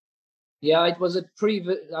 Yeah, it was a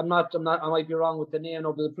previous. I might be wrong with the name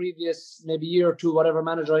of the previous maybe year or two, whatever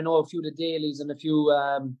manager. I know a few of the Dailies and a few.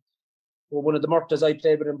 One of the Murtas I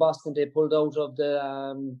played with in Boston, they pulled out of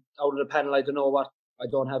the panel. I don't know what. I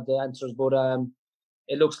don't have the answers, but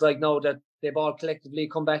it looks like now that they've all collectively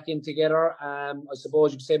come back in together. I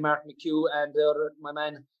suppose you could say Mark McHugh and my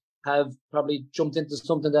man have probably jumped into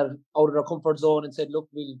something that out of their comfort zone and said, "Look,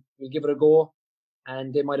 we'll give it a go."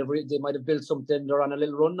 And they might have built something. They're on a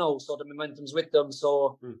little run now, so the momentum's with them.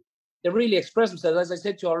 So they really express themselves. As I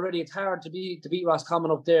said to you already, it's hard to beat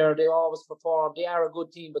Roscommon up there. They always perform. They are a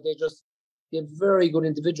good team, but they have very good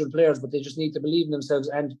individual players, but they just need to believe in themselves.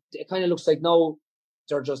 And it kind of looks like now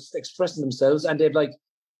they're just expressing themselves. And they've like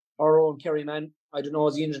our own Kerry man. I don't know,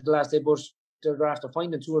 was he injured the last day, but they're after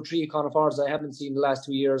finding 2 or 3 Conor Fords I haven't seen the last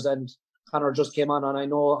 2 years. And Conor just came on, and I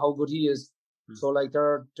know how good he is. So like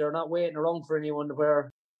they're not waiting around for anyone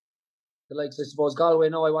where the likes, I suppose, Galway.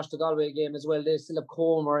 No, I watched the Galway game as well. They still have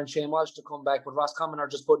Comer and Shane Walsh to come back, but Roscommon are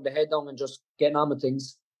just putting the head down and just getting on with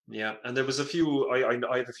things. Yeah, and there was a few.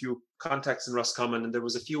 I have a few contacts in Roscommon, and there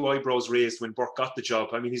was a few eyebrows raised when Burke got the job.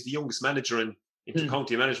 I mean, he's the youngest manager in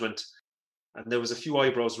inter-county management, and there was a few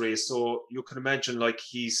eyebrows raised. So you can imagine, like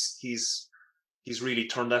he's really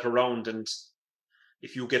turned that around. And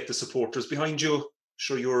if you get the supporters behind you,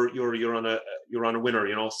 sure, you're on a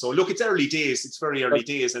winner, So look, it's early days. It's very early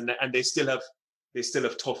days, and they still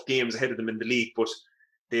have tough games ahead of them in the league, but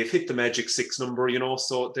they've hit the magic 6 number,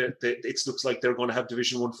 So it looks like they're going to have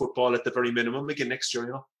Division 1 football at the very minimum again next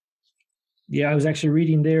year, Yeah, I was actually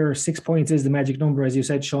reading there. 6 points is the magic number, as you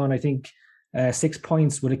said, Sean. I think 6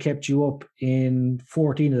 points would have kept you up in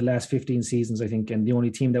 14 of the last 15 seasons, I think, and the only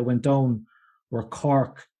team that went down were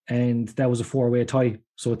Cork. And that was a 4-way tie.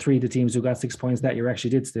 So 3 of the teams who got 6 points that year actually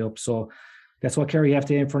did stay up. So that's what Kerry have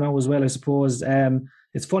to aim for now as well, I suppose.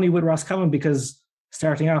 It's funny with Roscommon because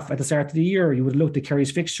starting off at the start of the year, you would have looked at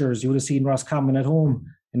Kerry's fixtures. You would have seen Roscommon at home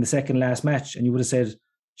in the second last match, and you would have said,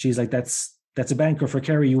 "Geez, like that's a banker for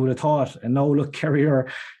Kerry." You would have thought. And now look, Kerry are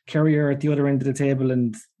at the other end of the table,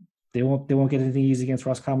 and they won't get anything easy against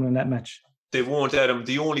Roscommon in that match. They won't, Adam.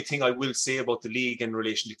 The only thing I will say about the league in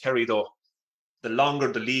relation to Kerry, though, the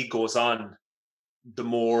longer the league goes on, the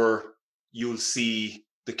more you'll see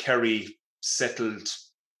the Kerry settled.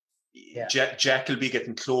 Yeah. Jack will be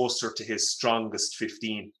getting closer to his strongest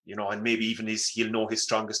 15, and maybe even he'll know his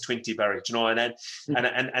strongest 20, Barry,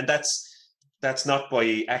 and that's not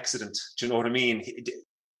by accident. Do you know what I mean?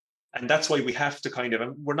 And that's why we have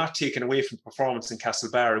to we're not taking away from the performance in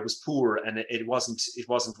Castlebar. It was poor, and it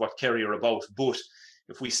wasn't what Kerry are about. But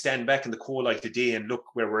if we stand back in the cold light today and look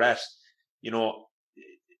where we're at,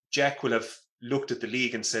 Jack will have looked at the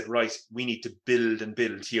league and said, right, we need to build and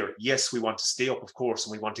build here. Yes, we want to stay up, of course,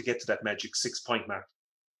 and we want to get to that magic 6-point mark.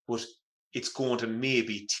 But it's going to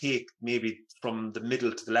maybe take from the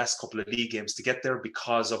middle to the last couple of league games to get there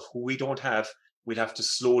because of who we don't have. We'll have to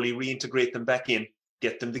slowly reintegrate them back in,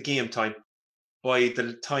 get them the game time. By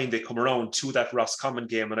the time they come around to that Roscommon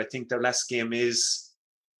game, and I think their last game is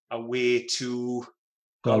away to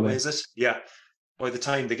Galway, is it? Yeah. By the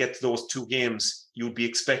time they get to those 2 games, you'd be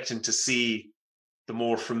expecting to see the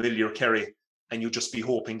more familiar Kerry, and you'd just be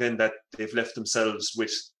hoping then that they haven't left themselves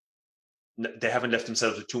with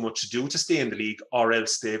too much to do to stay in the league, or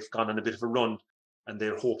else they've gone on a bit of a run and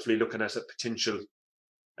they're hopefully looking at a potential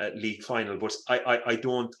league final. But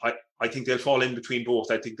I think they'll fall in between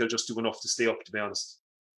both. I think they'll just do enough to stay up, to be honest.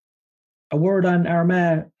 A word on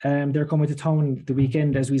Armagh. They're coming to town the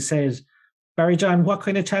weekend, as we said. Barry John, what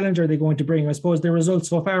kind of challenge are they going to bring? I suppose their results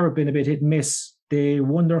so far have been a bit hit and miss. They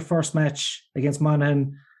won their first match against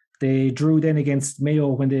Monaghan. They drew then against Mayo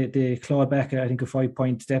when they clawed back, I think, a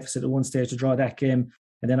 5-point deficit at one stage to draw that game,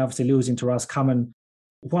 and then obviously losing to Roscommon.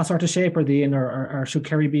 What sort of shape are they in, or should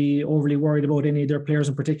Kerry be overly worried about any of their players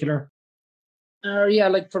in particular? Yeah,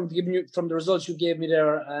 like from the results you gave me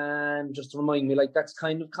there, and just to remind me, like that's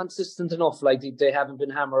kind of consistent enough. Like they haven't been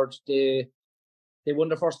hammered. They won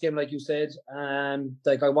the first game, like you said.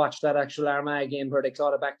 Like I watched that actual Armagh game where they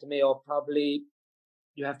clawed it back to Mayo. Probably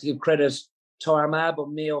you have to give credit to Armagh, but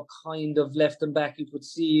Mayo kind of left them back. You could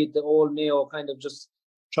see the old Mayo kind of just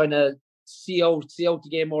trying to see out the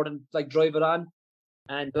game more than like drive it on.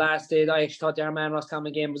 And last day, I actually thought the Armagh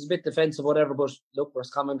Roscommon game was a bit defensive, whatever, but look,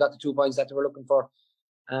 Roscommon got the 2 points that they were looking for.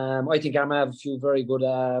 I think Armagh have a few very good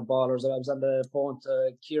ballers. I was on the phone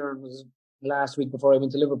to Kieran was last week before I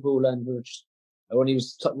went to Liverpool, and when he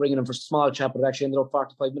was ringing him for small chat, but it actually ended up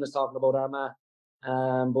 45 minutes talking about Armagh.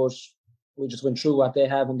 But we just went through what they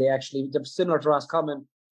have, and they're similar to Roscommon.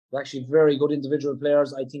 They're actually very good individual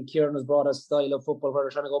players. I think Kieran has brought a style of football where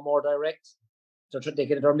they're trying to go more direct.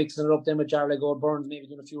 They're mixing it up then with Jarlath Gold Burns, maybe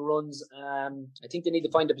doing a few runs. I think they need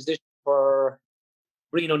to find a position for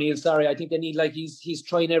Rian O'Neill. Sorry, I think they need, like, he's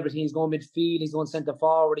trying everything. He's going midfield, he's going centre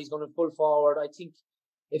forward, he's going full forward. I think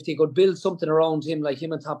if they could build something around him, like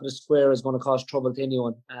him on top of the square, is going to cause trouble to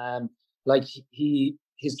anyone. Like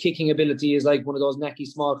his kicking ability is like one of those necky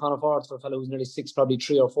small corner forwards for a fellow who's nearly 6, probably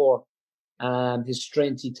 3 or 4. His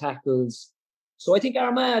strength, he tackles. So I think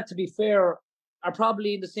Armagh, to be fair, are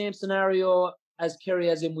probably in the same scenario as Kerry,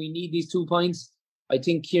 as in we need these 2 points. I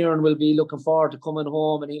think Kieran will be looking forward to coming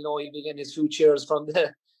home, and he'll be getting his few cheers from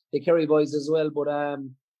the Kerry boys as well. But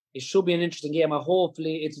it should be an interesting game.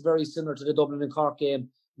 Hopefully it's very similar to the Dublin and Cork game.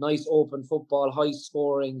 Nice open football, high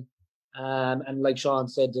scoring. And like Sean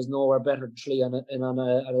said, there's nowhere better to play on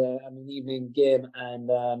an evening game. And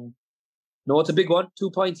no, it's a big one. 2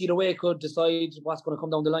 points either way could decide what's going to come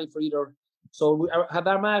down the line for either. So we have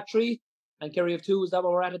Armagh 3 and Kerry have 2. Is that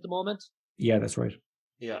where we're at the moment? Yeah, that's right.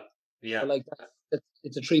 Yeah. So like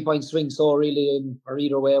it's a 3 point swing. So really, or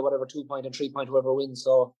either way, whatever, 2 point and 3 point, whoever wins.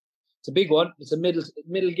 So it's a big one. It's a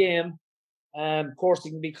middle game. Of course, you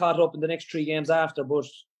can be caught up in the next 3 games after, but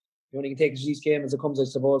you only can take each game as it comes, I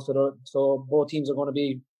suppose. So both teams are going to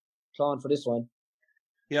be clawing for this one.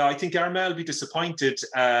 Yeah, I think Armagh will be disappointed.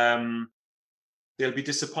 They'll be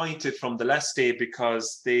disappointed from the last day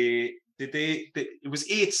because it was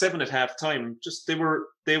 8-7 at half time. Just they were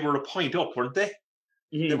a point up, weren't they?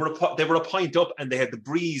 Mm-hmm. They were a point up, and they had the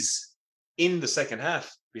breeze in the second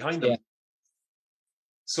half behind them. Yeah.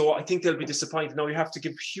 So I think they'll be disappointed. Now, you have to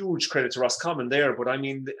give huge credit to Roscommon there, but I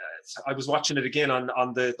mean, I was watching it again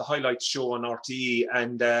on the highlights show on RTE,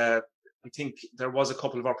 and I think there was a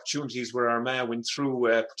couple of opportunities where Armagh went through,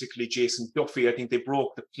 particularly Jason Duffy. I think they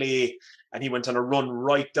broke the play, and he went on a run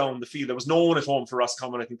right down the field. There was no one at home for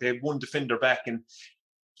Roscommon. I think they had one defender back, and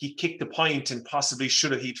he kicked the point and possibly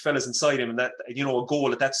should have. He'd fellas inside him, and that, a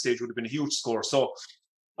goal at that stage would have been a huge score. So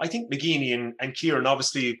I think McGeeney and Kieran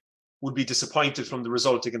obviously would be disappointed from the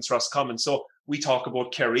result against Roscommon. So we talk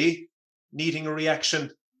about Kerry needing a reaction.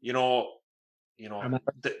 There'd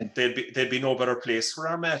be no better place for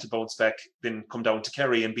Armagh to bounce back than come down to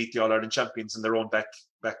Kerry and beat the All-Ireland champions in their own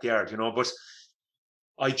backyard. But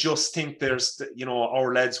I just think there's,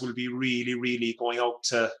 our lads will be really, really going out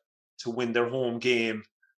to win their home game.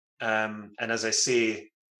 And as I say,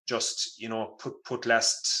 just, put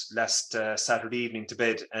last Saturday evening to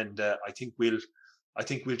bed. And I think we'll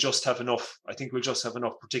just have enough. I think we'll just have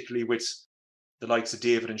enough, particularly with the likes of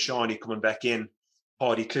David and Shawnee coming back in.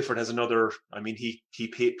 Paddy Clifford has another. I mean, he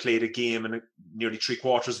played a game and nearly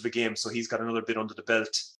 3/4 of a game, so he's got another bit under the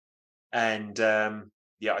belt. And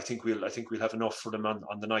I think we'll have enough for them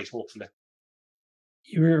on the night, hopefully.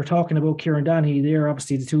 You were talking about Kieran Donaghy there.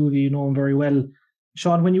 Obviously, the two of you know him very well.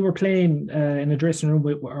 Sean, when you were playing in the dressing room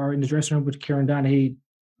with Kieran Donaghy,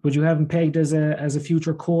 would you have him pegged as a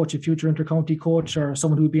future coach, a future intercounty coach, or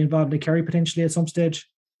someone who would be involved in Kerry potentially at some stage?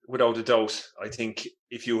 Without a doubt. I think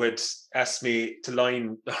if you had asked me to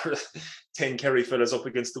line 10 Kerry fellas up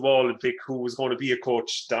against the wall and pick who was going to be a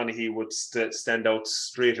coach, Donaghy would stand out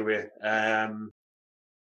straight away.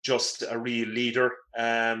 Just a real leader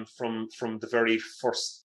from the very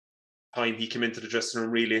first time he came into the dressing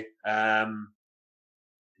room, really.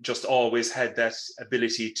 Just always had that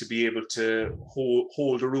ability to be able to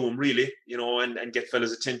hold a room, really, and get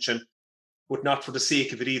fellas' attention, but not for the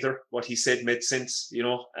sake of it either. What he said made sense,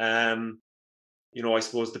 I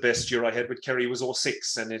suppose the best year I had with Kerry was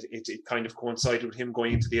 2006, and it kind of coincided with him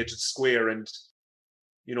going into the edge of the square, and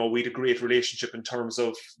we had a great relationship in terms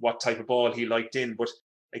of what type of ball he liked in. But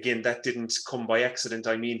again, that didn't come by accident.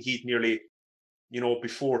 I mean, he'd nearly,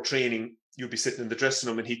 before training, you'd be sitting in the dressing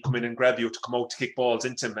room and he'd come in and grab you to come out to kick balls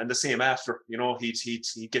into him, and the same after.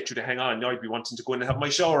 He'd get you to hang on. I'd be wanting to go in and have my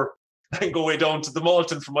shower and go way down to the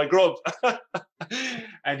Malton for my grub.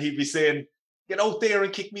 And he'd be saying, get out there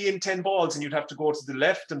and kick me in 10 balls, and you'd have to go to the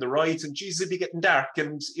left and the right, and geez, it'd be getting dark,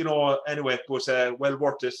 and anyway, but well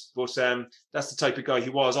worth it. But that's the type of guy he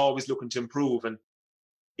was, always looking to improve, and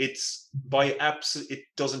it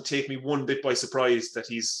doesn't take me one bit by surprise that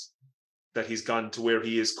he's gone to where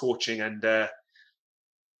he is coaching, and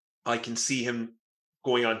I can see him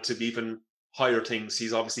going on to even higher things.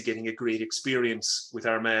 He's obviously getting a great experience with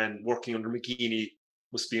our man working under McGeeney,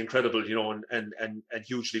 must be incredible, you know, and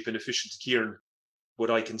hugely beneficial to Kieran. But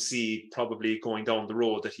I can see probably going down the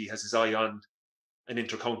road that he has his eye on an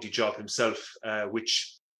inter-county job himself,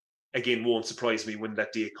 which again won't surprise me when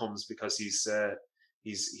that day comes, because he's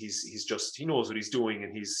just, he knows what he's doing,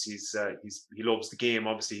 and he loves the game.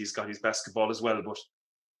 Obviously, he's got his basketball as well, but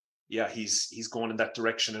yeah, he's going in that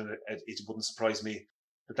direction, and it wouldn't surprise me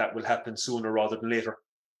that will happen sooner rather than later.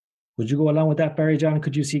 Would you go along with that, Barry John?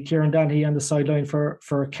 Could you see Kieran Donaghy on the sideline for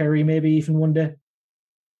Kerry maybe even one day?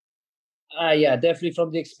 Yeah, definitely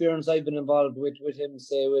from the experience I've been involved with him,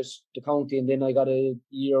 say with the county, and then I got a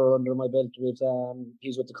year under my belt with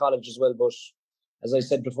he's with the college as well. But as I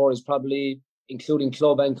said before, he's probably, including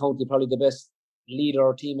club and county, probably the best leader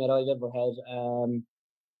or teammate I've ever had.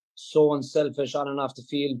 So unselfish on and off the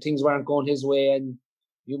field. Things weren't going his way, and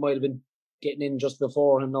you might have been getting in just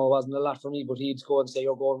before him. No, it wasn't a lot for me, but he'd go and say,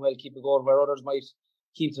 "You're going well, keep it going," where others might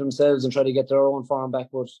keep to themselves and try to get their own form back.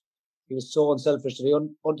 But he was so unselfish to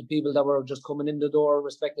the bunch of people that were just coming in the door,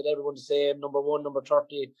 respected everyone the same, number 1, number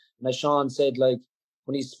 30. And as Sean said, like,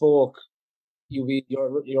 when he spoke,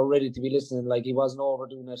 you're ready to be listening. Like, he wasn't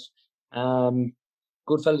overdoing it.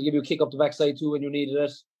 Good fella to give you a kick up the backside too when you needed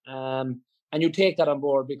it. And you take that on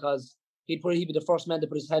board, because he'd be the first man to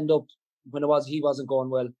put his hand up when he wasn't going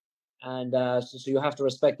well. And so you have to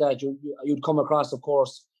respect that. You'd come across, of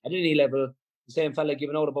course, at any level, the same fella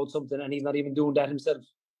giving out about something, and he's not even doing that himself.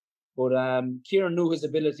 But Kieran knew his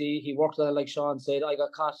ability. He worked on it, like Sean said. I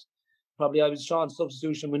got caught. Probably I was Sean's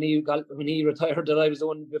substitution when he retired. That I was the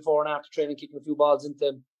one before and after training, kicking a few balls into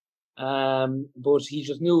him. But he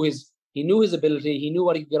just knew his ability. He knew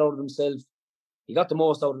what he could get out of himself. He got the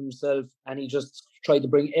most out of himself, and he just tried to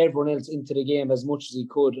bring everyone else into the game as much as he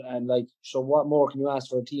could. And like, so what more can you ask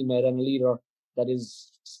for a teammate and a leader that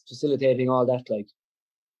is facilitating all that? Like,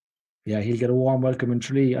 yeah, he'll get a warm welcome in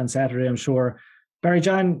Tralee on Saturday, I'm sure. Barry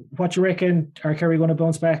John, what do you reckon? Are Kerry going to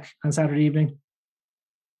bounce back on Saturday evening?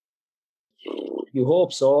 You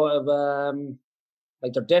hope so.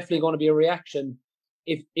 Like, there's definitely going to be a reaction.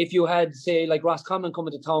 If you had, say, like Roscommon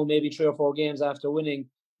coming to town maybe 3 or 4 games after winning,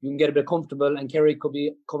 you can get a bit comfortable, and Kerry could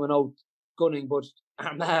be coming out gunning. But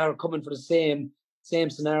Armagh are coming for the same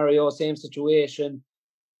scenario, same situation.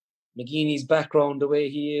 McGeeney's background, the way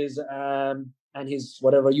he is, and his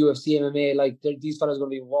whatever UFC MMA, like, these fellas are going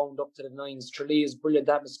to be wound up to the nines. Tralee is brilliant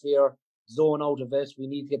atmosphere, zone out of it. We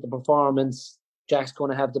need to get the performance. Jack's going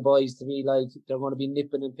to have the boys to be like, they're going to be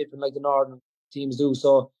nipping and pipping like the Northern teams do.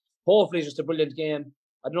 So hopefully it's just a brilliant game.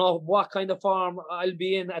 I don't know what kind of form I'll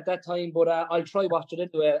be in at that time, but I'll try watch it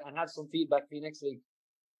anyway and have some feedback for you next week.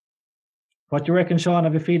 What do you reckon, Sean? I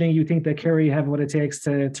have a feeling you think that Kerry have what it takes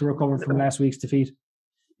to recover from last week's defeat.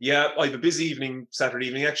 Yeah, I have a busy evening, Saturday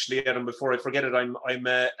evening, actually, Adam. Before I forget it, I'm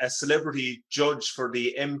a celebrity judge for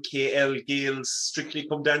the MKL Gales Strictly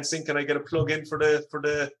Come Dancing. Can I get a plug in for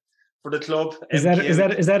the club? Is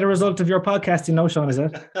that a result of your podcasting now, Sean? Is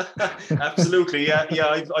it? Absolutely, yeah.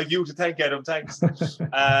 I've you to thank, Adam. Thanks.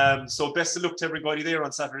 So best of luck to everybody there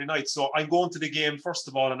on Saturday night. So I'm going to the game first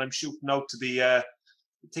of all, and I'm shooting out to the. I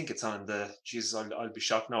think it's on the. Geez, I'll be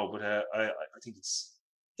shocked now, but I think it's.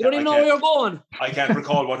 You don't even know where you're going. I can't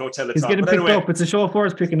recall what hotel it's on. He's getting picked up. It's a chauffeur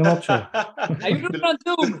picking him up, Sean. Are you doing on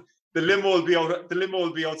Zoom? The limo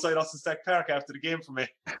will be outside Austin Stack Park after the game for me.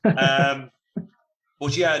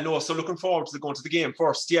 But yeah, no. So looking forward to going to the game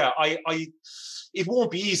first. Yeah, it won't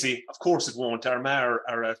be easy. Of course, it won't. Armagh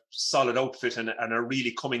are a solid outfit and are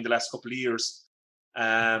really coming the last couple of years.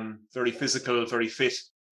 Very physical, very fit.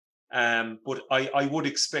 But I would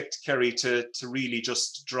expect Kerry to really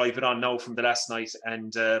just drive it on now from the last night.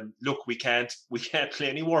 And look, we can't play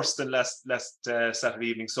any worse than last Saturday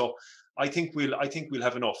evening. So I think we'll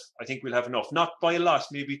have enough. I think we'll have enough. Not by a lot,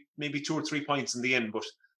 maybe 2 or 3 points in the end, but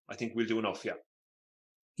I think we'll do enough. Yeah.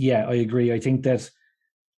 Yeah, I agree. I think that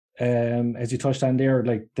as you touched on there,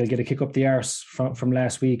 like, they'll get a kick up the arse from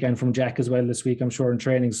last week and from Jack as well this week, I'm sure, in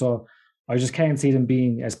training. So I just can't see them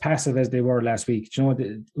being as passive as they were last week. Do you know,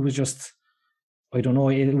 it was just, I don't know,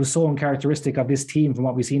 it was so uncharacteristic of this team from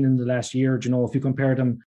what we've seen in the last year. Do you know, if you compare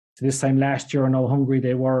them to this time last year and how hungry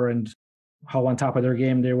they were and how on top of their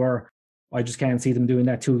game they were, I just can't see them doing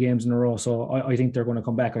that 2 games in a row. So I think they're going to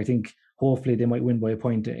come back. I think hopefully they might win by a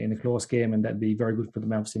point in a close game, and that'd be very good for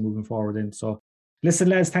them, obviously, moving forward. And so, listen,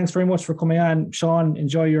 lads, thanks very much for coming on. Sean,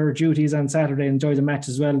 enjoy your duties on Saturday. Enjoy the match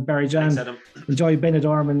as well. Barry John, enjoy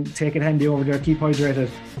Benidorm and take it handy over there. Keep hydrated.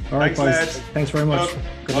 All right, boys. Thanks very much.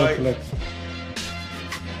 Good luck.